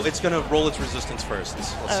 Okay. So it's gonna roll its resistance first.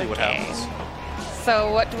 Let's see what happens.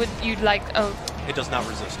 So what would you like? Oh, it does not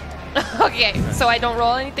resist. Okay, so I don't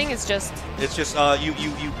roll anything. It's just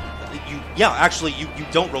actually you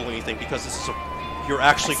don't roll anything because this is you're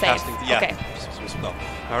actually casting. Yeah. Okay. Spell.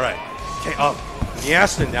 All right. Okay.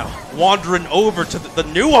 Niasta now wandering over to the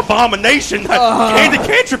new abomination that Candy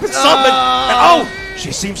Cantrip has summoned. And,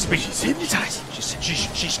 she seems to be. She's hypnotized.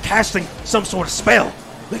 She's casting some sort of spell.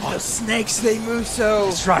 Look at those snakes. They move so.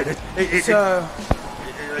 That's right.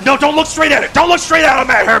 No, don't look straight at it. Don't look straight at him,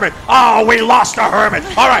 Matt Herman. Oh, we lost the Herman.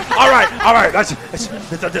 All right. That's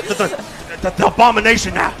the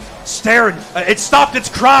abomination now. Staring. It stopped its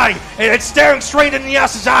crying. And it's staring straight in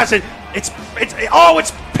Niasta's eyes. And it's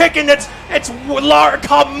picking its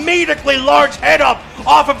comedically large head up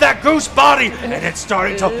off of that goose body. And it's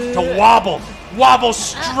starting to wobble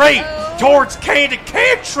straight towards Candy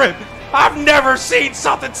Cantrip. I've never seen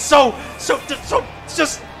something so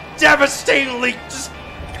just devastatingly just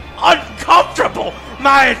uncomfortable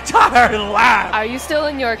my entire life. Are you still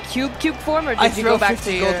in your cube form, or did you go back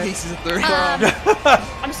to your... gold pieces of 30.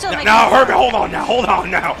 I'm still making... Now, Herbie, hold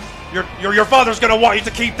on now. Your father's gonna want you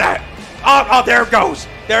to keep that. Oh, there it goes.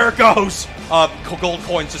 Gold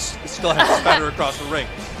coins just still have to spatter across the ring.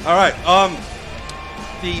 All right,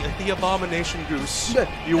 the abomination goose, the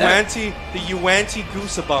Yuanti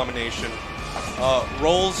goose abomination,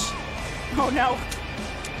 rolls. Oh no.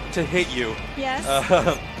 To hit you. Yes.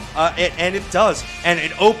 And it does, and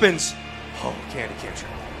it opens. Oh, Candy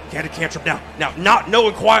Cantrip now not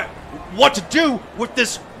knowing quite what to do with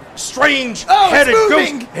this strange headed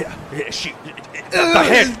goose.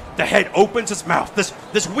 The head opens its mouth.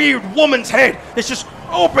 This weird woman's head. It just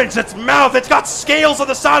opens its mouth. It's got scales on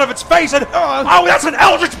the side of its face, and that's an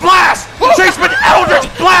Eldritch Blast. She's been Eldritch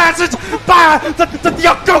Blasted by the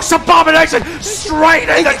ghost abomination straight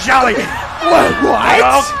in the jelly.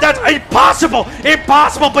 What? That's impossible.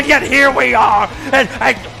 But yet here we are. And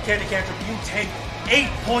Candy Cantrip, you take 8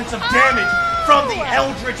 points of damage from the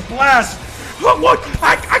Eldritch Blast. What?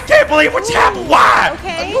 I can't believe what's happened. Why?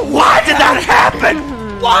 Okay. Why did that happen?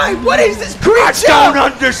 Why? What is this creature? I don't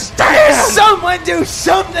understand. Can someone do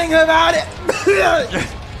something about it?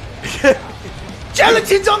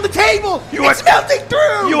 Gelatin's on the table. It's melting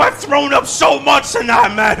through. You have thrown up so much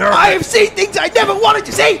tonight, Matt Herman. I have seen things I never wanted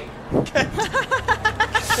to see.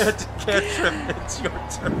 Cantrip, it's your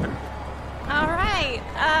turn. All right.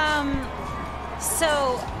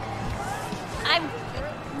 So I'm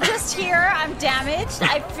just here. I'm damaged.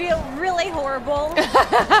 I feel really horrible.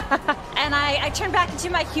 And I turn back into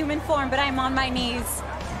my human form, but I'm on my knees.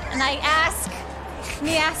 And I ask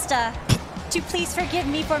Niasta to please forgive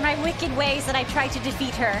me for my wicked ways that I tried to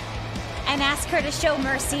defeat her. And ask her to show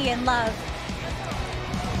mercy and love.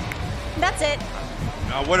 That's it.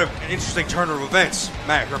 What an interesting turn of events,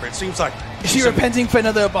 Matt Herman. It seems like... Is she repenting for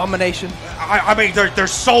another abomination? I mean,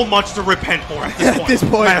 there's so much to repent for at this point. At this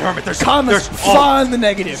point, Matt Herman, there's far in the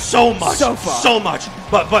negative. So much. So far. So much.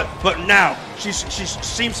 But now, she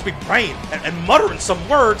seems to be praying and muttering some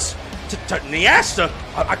words to Niasta.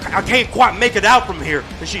 I can't quite make it out from here.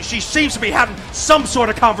 She seems to be having some sort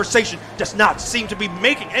of conversation, does not seem to be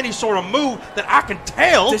making any sort of move that I can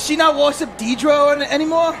tell. Does she not worship Deidre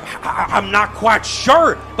anymore? I'm not quite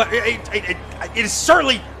sure, but it is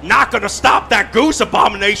certainly not going to stop that goose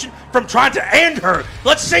abomination from trying to end her.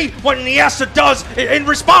 Let's see what Niasta does in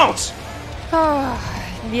response. Oh,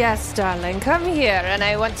 yes, darling, come here. And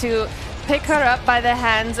I want to pick her up by the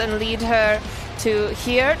hands and lead her to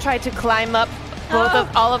here, try to climb up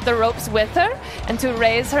all of the ropes with her, and to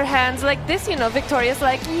raise her hands like this, victorious,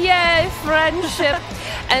 like, yay, friendship.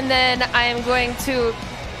 And then I am going to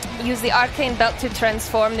use the arcane belt to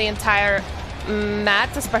transform the entire mat,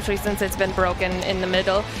 especially since it's been broken in the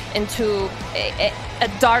middle, into a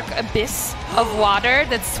dark abyss of water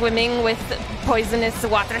that's swimming with poisonous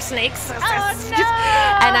water snakes. Oh, no!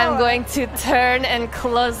 And I'm going to turn and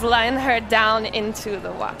clothesline her down into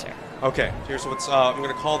the water. Okay, here's what's... I'm going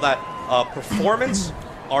to call that Performance,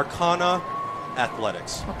 Arcana,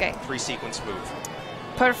 Athletics. Okay. 3-sequence move.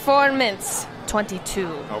 Performance, 22.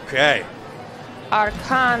 Okay.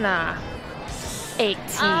 Arcana,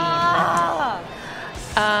 18.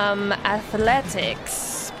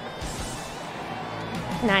 Athletics,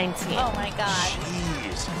 19. Oh my god.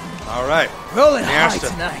 Jeez. All right. Rolling high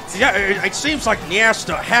tonight. Yeah, it seems like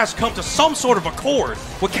Niasta has come to some sort of accord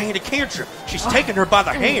with Candy Cantrip. She's taken her by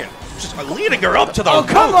the hand, just leading her up to the Oh,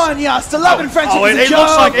 come on, Yas. The love and friendship is a it joke.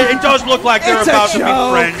 looks like it does look like they're It's a about to be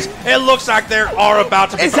joke. friends. It looks like they are about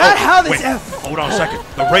to be Is that how this... Wait, hold on a second.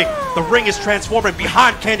 The ring is transforming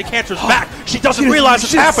behind Candy Cantor's back. She doesn't realize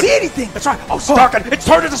it's happening. She doesn't see anything. That's right. Oh, it's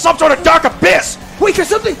turned into some sort of dark abyss. Wait, there's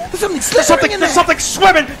something slithering in there. There's something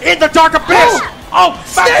swimming in the dark abyss. Oh,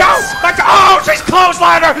 back out! Oh, she's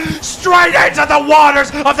clotheslined her straight into the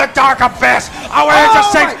waters of the dark abyss.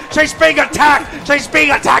 She's being attacked. She's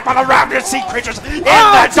being attacked by the ravenous sea creatures in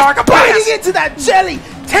that dark abyss. Biting into that jelly,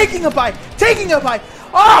 taking a bite.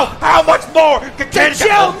 Oh, how much more? The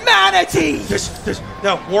gel manatee.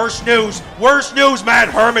 No, worse news, Mad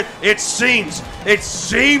Hermit. It seems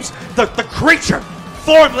the creature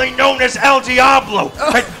formerly known as El Diablo,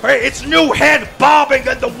 its new head bobbing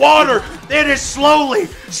in the water. It is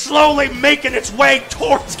slowly making its way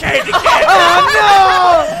towards Candy Cantor.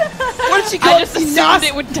 Oh no! What did she go? I just assumed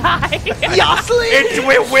it would die. Yosley?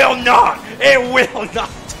 It will not. It will not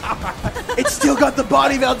die. It's still got the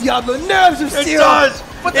body of El Diablo. Nerves of steel. It does.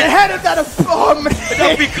 But the head of that... Oh,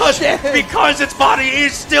 man. Because its body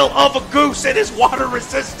is still of a goose, it is water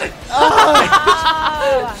resistant.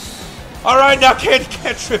 All right, now Candy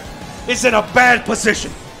Cantrip is in a bad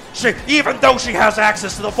position. Even though she has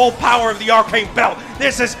access to the full power of the Arcane Belt,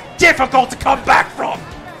 this is difficult to come back from.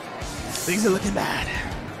 Things are looking bad.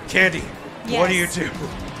 Candy, Yes. what do you do?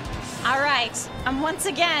 All right, I'm once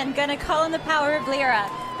again gonna call in the power of Lyra,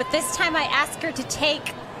 but this time I ask her to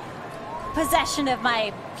take possession of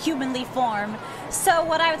my humanly form. So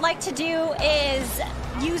what I would like to do is,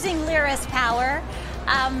 using Lyra's power,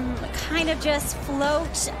 kind of just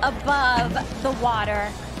float above the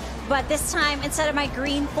water. But this time, instead of my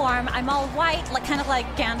green form, I'm all white, kind of like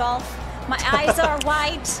Gandalf. My eyes are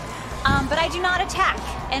white, but I do not attack.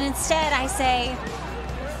 And instead, I say,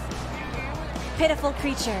 pitiful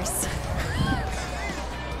creatures.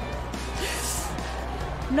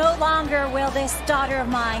 No longer will this daughter of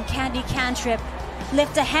mine, Candy Cantrip,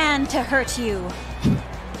 lift a hand to hurt you.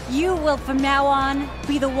 You will from now on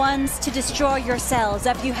be the ones to destroy yourselves,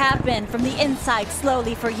 as you have been from the inside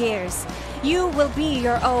slowly for years. You will be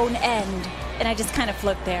your own end. And I just kind of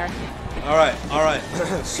float there. All right.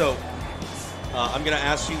 So, I'm going to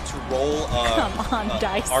ask you to roll Come on,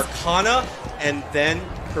 dice. Arcana and then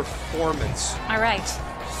Performance. All right.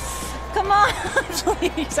 Come on,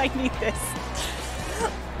 please. I need this.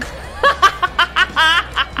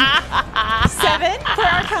 7 for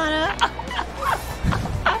Arcana.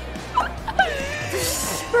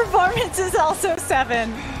 Performance is also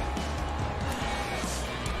 7.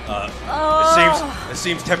 It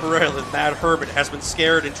seems temporarily that Mad Hermit has been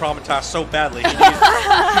scared and traumatized so badly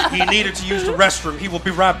he needed to use the restroom. He will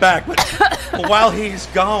be right back. But while he's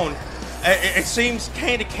gone, it seems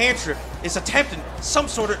Candy Cantrip is attempting some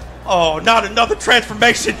sort of... Oh, not another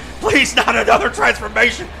transformation! Please, not another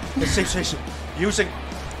transformation! It seems she's using...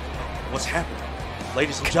 What's happening?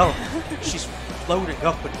 Ladies and gentlemen, she's floating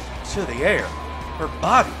up into the air. Her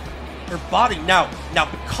body now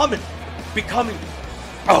becoming...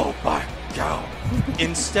 Oh my God.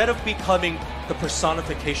 Instead of becoming the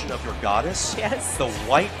personification of your goddess, yes, the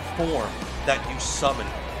white form that you summon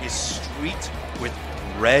is streaked with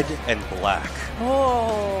red and black.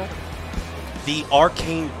 Oh. The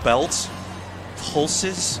arcane belt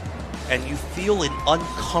pulses, and you feel an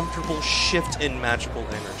uncomfortable shift in magical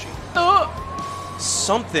energy.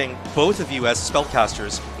 Something, both of you as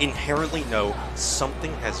spellcasters, inherently know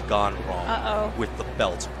something has gone wrong with the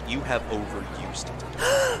belt. You have overused it.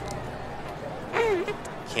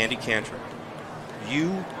 Candy Cantrip, you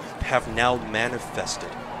have now manifested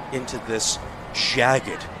into this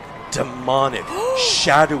jagged, demonic,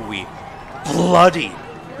 shadowy, bloody,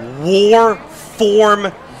 war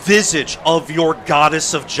form visage of your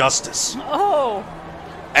goddess of justice. Oh.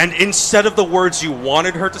 And instead of the words you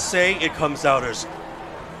wanted her to say, it comes out as,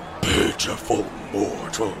 pitiful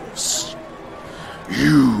mortals,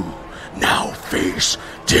 you now face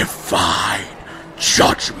divine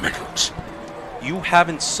judgment. You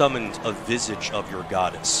haven't summoned a visage of your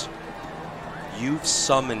goddess. You've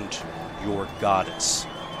summoned your goddess.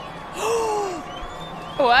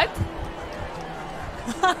 What?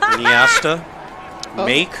 Niasta,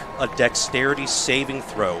 make a dexterity saving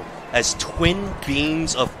throw as twin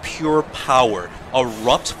beams of pure power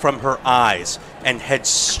erupt from her eyes and head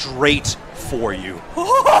straight for you.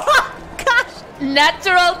 Gosh.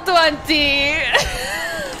 Natural 20.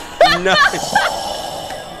 Nice.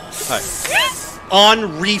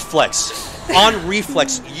 On reflex,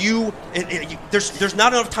 there's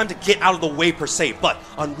not enough time to get out of the way per se, but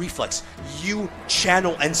on reflex, you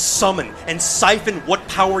channel and summon and siphon what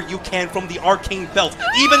power you can from the arcane belt,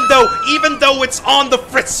 even though it's on the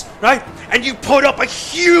fritz, right? And you put up a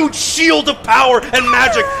huge shield of power and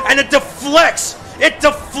magic, and it deflects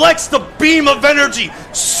the beam of energy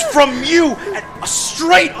from you and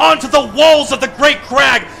straight onto the walls of the Great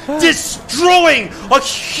Crag, destroying a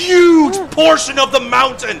huge portion of the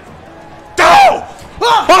mountain. Go!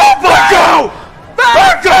 Oh, but go!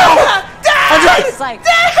 But go! Dad! It's like,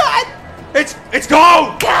 Dad! It's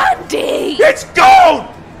gone! Candy! It's gone!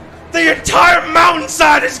 The entire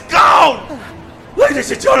mountainside is gone! Ladies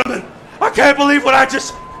and gentlemen, I can't believe what I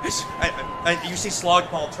just... And you see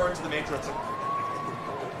Slogpal turn to the major and say,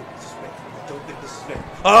 I don't think this is me.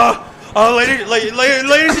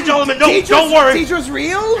 Ladies and gentlemen, don't worry. Teacher's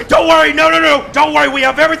real? Don't worry, no. Don't worry, we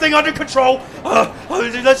have everything under control.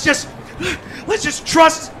 Let's just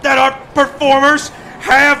trust that our performers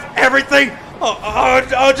have everything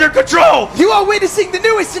under control. You are witnessing the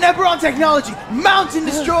newest in Eberron technology,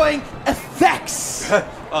 mountain-destroying effects.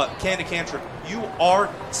 Candy Cantrip, you are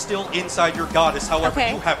still inside your goddess. However,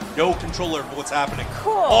 you have no control over what's happening.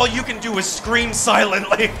 Cool. All you can do is scream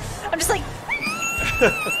silently. I'm just like...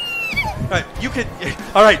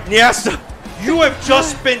 All right, Niasta, you have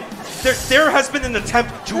just been... There has been an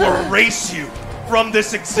attempt to erase you from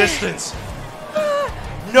this existence.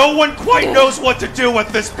 No one quite knows what to do at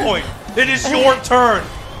this point. It is your turn.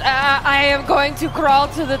 I am going to crawl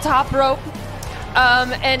to the top rope,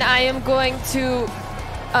 and I am going to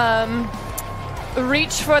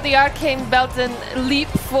reach for the arcane belt and leap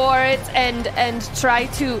for it, and try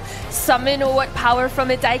to summon what power from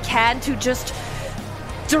it I can to just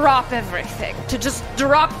drop everything, to just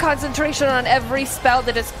drop concentration on every spell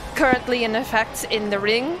that is currently in effect in the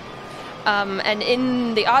ring. And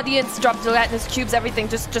in the audience, drop gelatinous cubes, everything,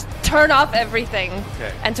 just turn off everything.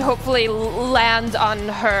 Okay. And to hopefully land on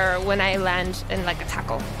her when I land in like a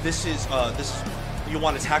tackle. This is you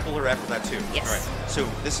want to tackle her after that too? Yes. All right. So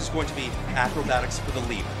this is going to be acrobatics for the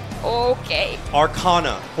leap. Okay.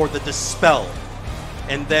 Arcana for the dispel.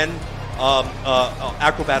 And then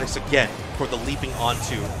acrobatics again for the leaping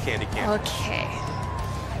onto Candy Candy. Okay.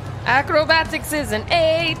 Acrobatics is an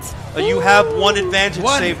 8. You have one advantage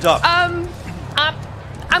saved up. I'm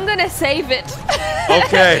gonna save it.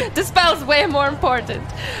 Okay. Dispel's way more important.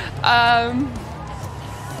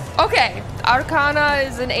 Okay. Arcana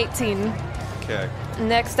is an 18. Okay.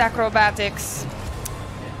 Next acrobatics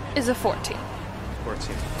is a 14.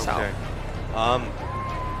 14. So. Okay.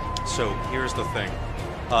 So here's the thing.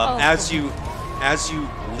 As you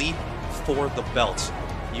leap for the belt,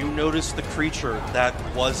 you notice the creature that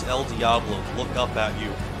was El Diablo look up at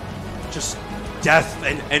you. Just death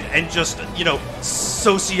and just,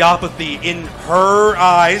 sociopathy in her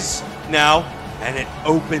eyes now. And it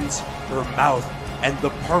opens her mouth, and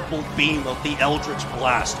the purple beam of the Eldritch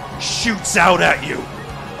Blast shoots out at you.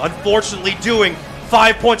 Unfortunately doing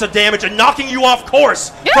 5 points of damage and knocking you off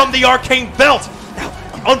course from the arcane belt. Now,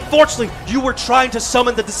 unfortunately, you were trying to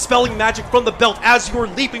summon the dispelling magic from the belt as you were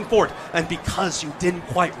leaping for it, and because you didn't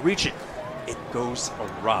quite reach it, it goes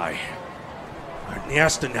awry.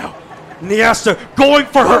 Niasta going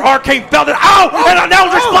for her arcane belt, and ow! And an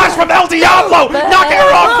Eldritch Blast from El Diablo, knocking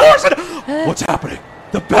her off course. And what's happening?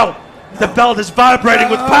 The belt is vibrating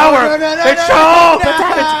with power.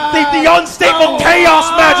 The unstable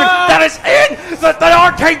chaos magic that is in the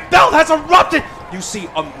arcane belt has erupted. You see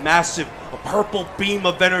a massive purple beam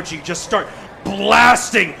of energy just start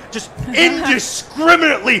blasting just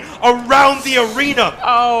indiscriminately around the arena.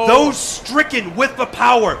 Those stricken with the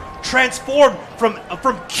power transform from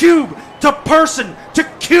cube to person to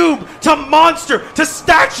cube to monster to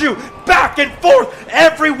statue, back and forth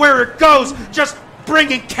everywhere it goes, just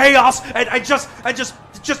bringing chaos and just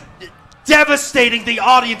devastating the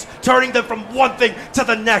audience, turning them from one thing to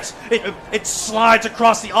the next. It slides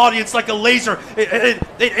across the audience like a laser.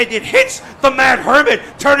 It hits the Mad Hermit,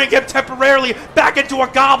 turning him temporarily back into a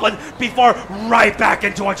goblin before right back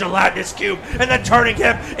into a gelatinous cube, and then turning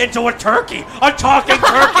him into a turkey, a talking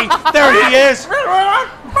turkey. There he is.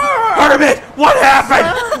 Hermit, what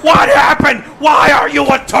happened? What happened? Why are you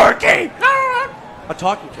a turkey? A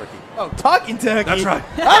talking turkey. Oh, talking turkey. That's right.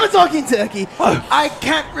 I'm a talking turkey. I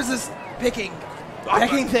can't resist picking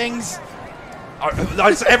things.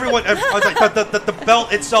 Everyone, the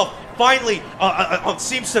belt itself finally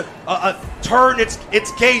seems to turn its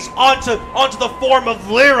gaze onto the form of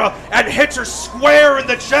Lyra and hits her square in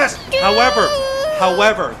the chest.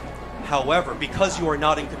 However, because you are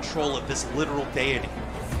not in control of this literal deity,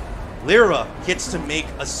 Lyra gets to make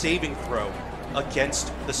a saving throw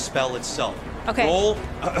against the spell itself. Okay.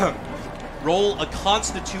 Roll a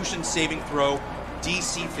Constitution saving throw,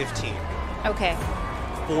 DC 15. Okay.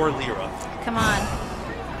 4 lira. Come on.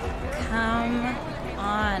 Come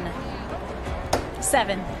on.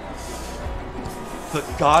 7. The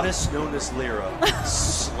goddess known as Lyra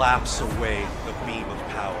slaps away the beam of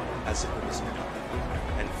power as if it was new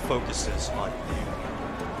and focuses on you.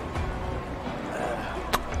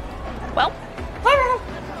 Well.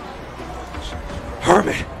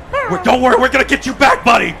 Hermit! Don't worry, we're gonna get you back,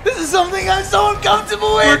 buddy! This is something I'm so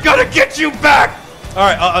uncomfortable with! We're gonna get you back!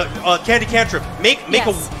 Alright, Candy Cantrip, make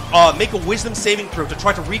Yes. a wisdom saving throw to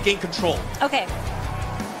try to regain control. Okay.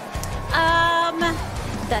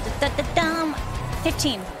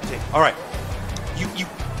 15. Alright.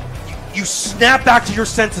 You snap back to your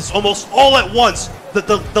senses almost all at once.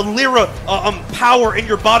 The Lyra power in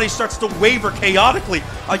your body starts to waver chaotically.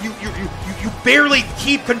 You barely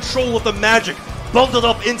keep control of the magic bundled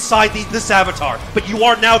up inside this avatar, but you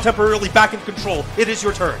are now temporarily back in control. It is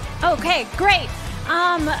your turn. Okay, great.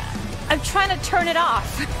 I'm trying to turn it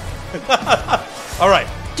off. All right.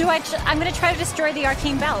 I'm going to try to destroy the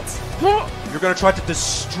arcane belt. You're going to try to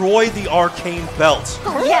destroy the arcane belt.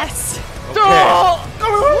 Yes.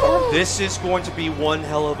 Okay. This is going to be one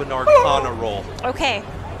hell of an arcana roll. Okay.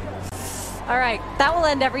 All right. That will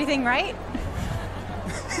end everything, right?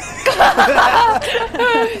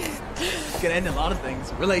 It can end a lot of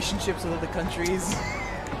things. Relationships with other countries.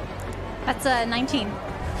 That's 19.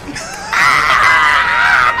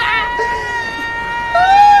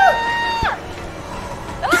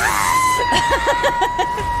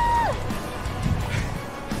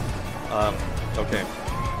 Okay.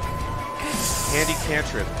 Candy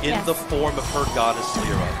Cantrip, in the form of her goddess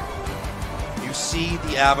Lyra, you see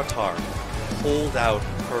the avatar hold out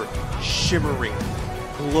her shimmering,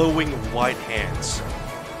 glowing white hands.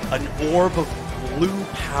 An orb of blue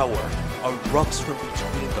power erupts from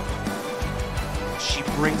between them. She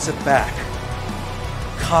brings it back,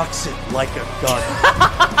 cocks it like a gun.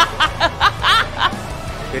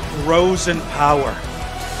 It grows in power.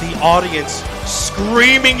 The audience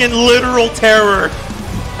screaming in literal terror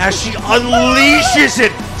as she unleashes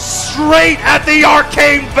it straight at the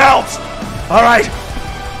arcane belt. All right.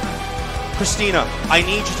 Christina, I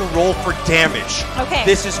need you to roll for damage. Okay.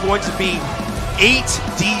 This is going to be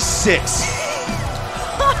 8d6.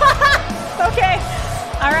 Okay.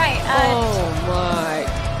 All right. Oh my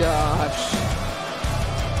gosh.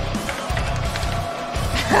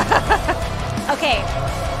 Okay.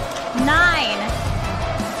 9,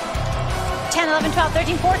 10, 11, 12,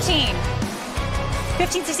 13, 14,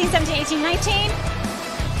 15, 16, 17, 18, 19,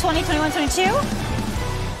 20, 21, 22,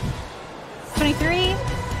 23,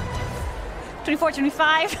 24,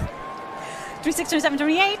 25, 26, 27,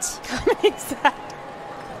 28. How many is that?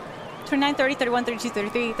 29, 30, 31, 32,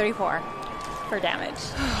 33, 34 for damage.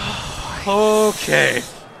 Okay.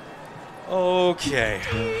 Okay.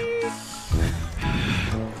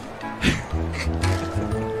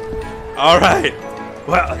 All right.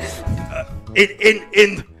 Well,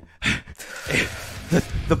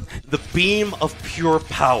 the beam of pure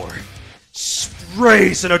power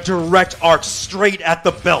sprays in a direct arc straight at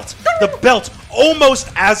the belt. The belt,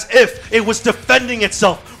 almost as if it was defending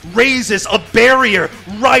itself, raises a barrier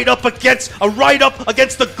right up against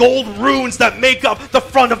the gold runes that make up the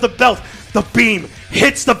front of the belt. The beam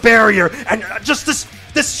hits the barrier, and just this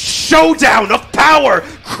showdown of power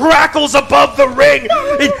crackles above the ring.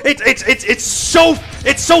 It's so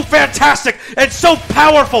fantastic and so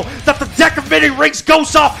powerful that the deck of many rings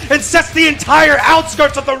goes off and sets the entire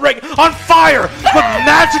outskirts of the ring on fire with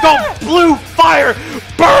magical blue fire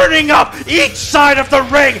burning up each side of the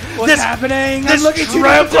ring. What's happening? This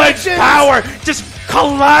trembling power just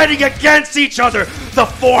colliding against each other. The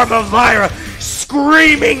form of Lyra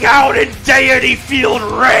screaming out in deity-fueled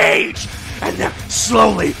rage. And now,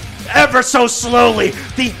 slowly, ever so slowly,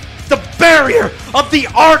 the barrier of the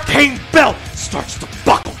arcane belt starts to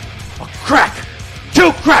buckle. A crack,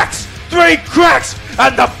 2 cracks, 3 cracks,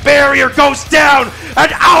 and the barrier goes down.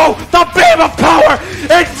 And the beam of power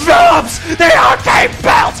envelops the arcane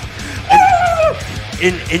belt.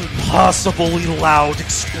 An impossibly loud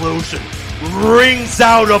explosion rings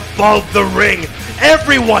out above the ring.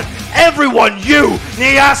 Everyone, you,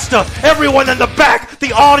 Niasta, everyone in the back,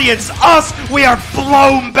 the audience, us, we are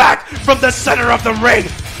blown back from the center of the ring.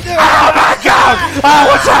 Oh my God!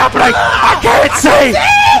 What's happening? I can't see!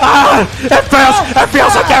 It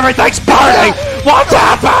feels like everything's burning! What's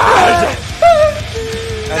happened?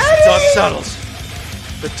 As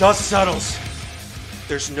the dust settles,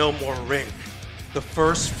 there's no more ring. The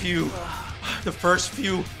first few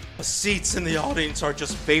seats in the audience are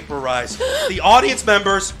just vaporized. The audience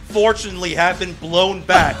members, fortunately, have been blown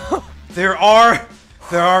back. There are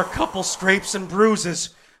a couple scrapes and bruises,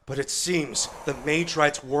 But it seems the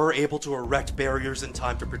Matrites were able to erect barriers in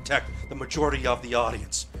time to protect the majority of the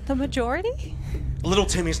audience. The majority? Little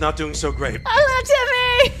Timmy's not doing so great. I love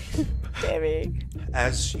Timmy! Timmy.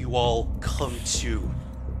 As you all come to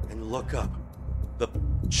and look up, the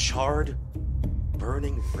charred,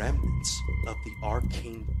 burning remnants of the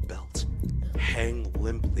arcane belt hang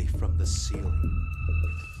limply from the ceiling,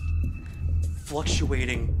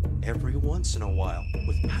 fluctuating every once in a while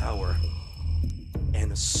with power,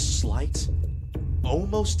 and a slight,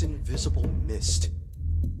 almost invisible mist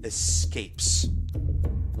escapes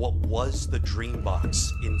what was the dream box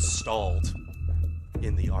installed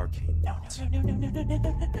in the arcane belt. No.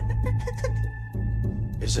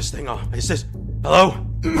 Is this thing on? Is this... Hello?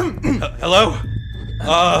 Hello?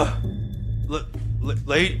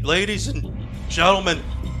 Ladies and gentlemen,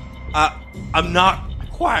 I'm not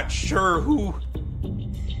quite sure who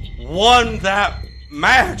won that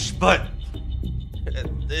match, but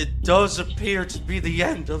it does appear to be the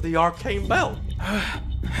end of the arcane belt.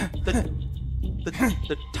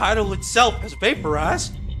 The title itself has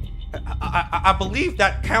vaporized. I believe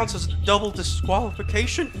that counts as a double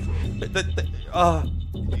disqualification.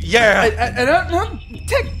 Yeah.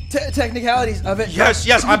 Technicalities of it. Yes.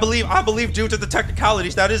 I believe due to the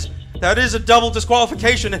technicalities, that is a double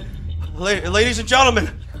disqualification. Ladies and gentlemen,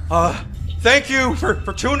 thank you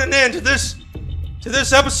for tuning in to this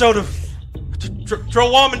episode of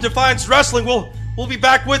Drowoman Defiance Wrestling. We'll be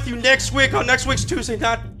back with you next week on next week's Tuesday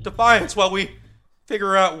Night Defiance while we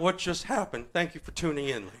figure out what just happened. Thank you for tuning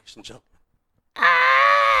in, ladies and gentlemen.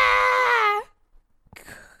 My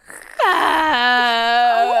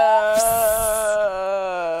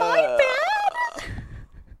bad.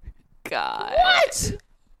 God. What?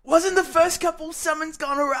 Wasn't the first couple summons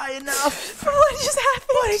gone awry enough? What just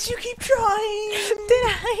happened? Why did you keep trying? Did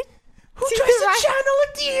I? Who tries to channel a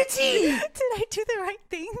deity? Did I do the right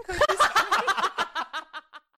thing?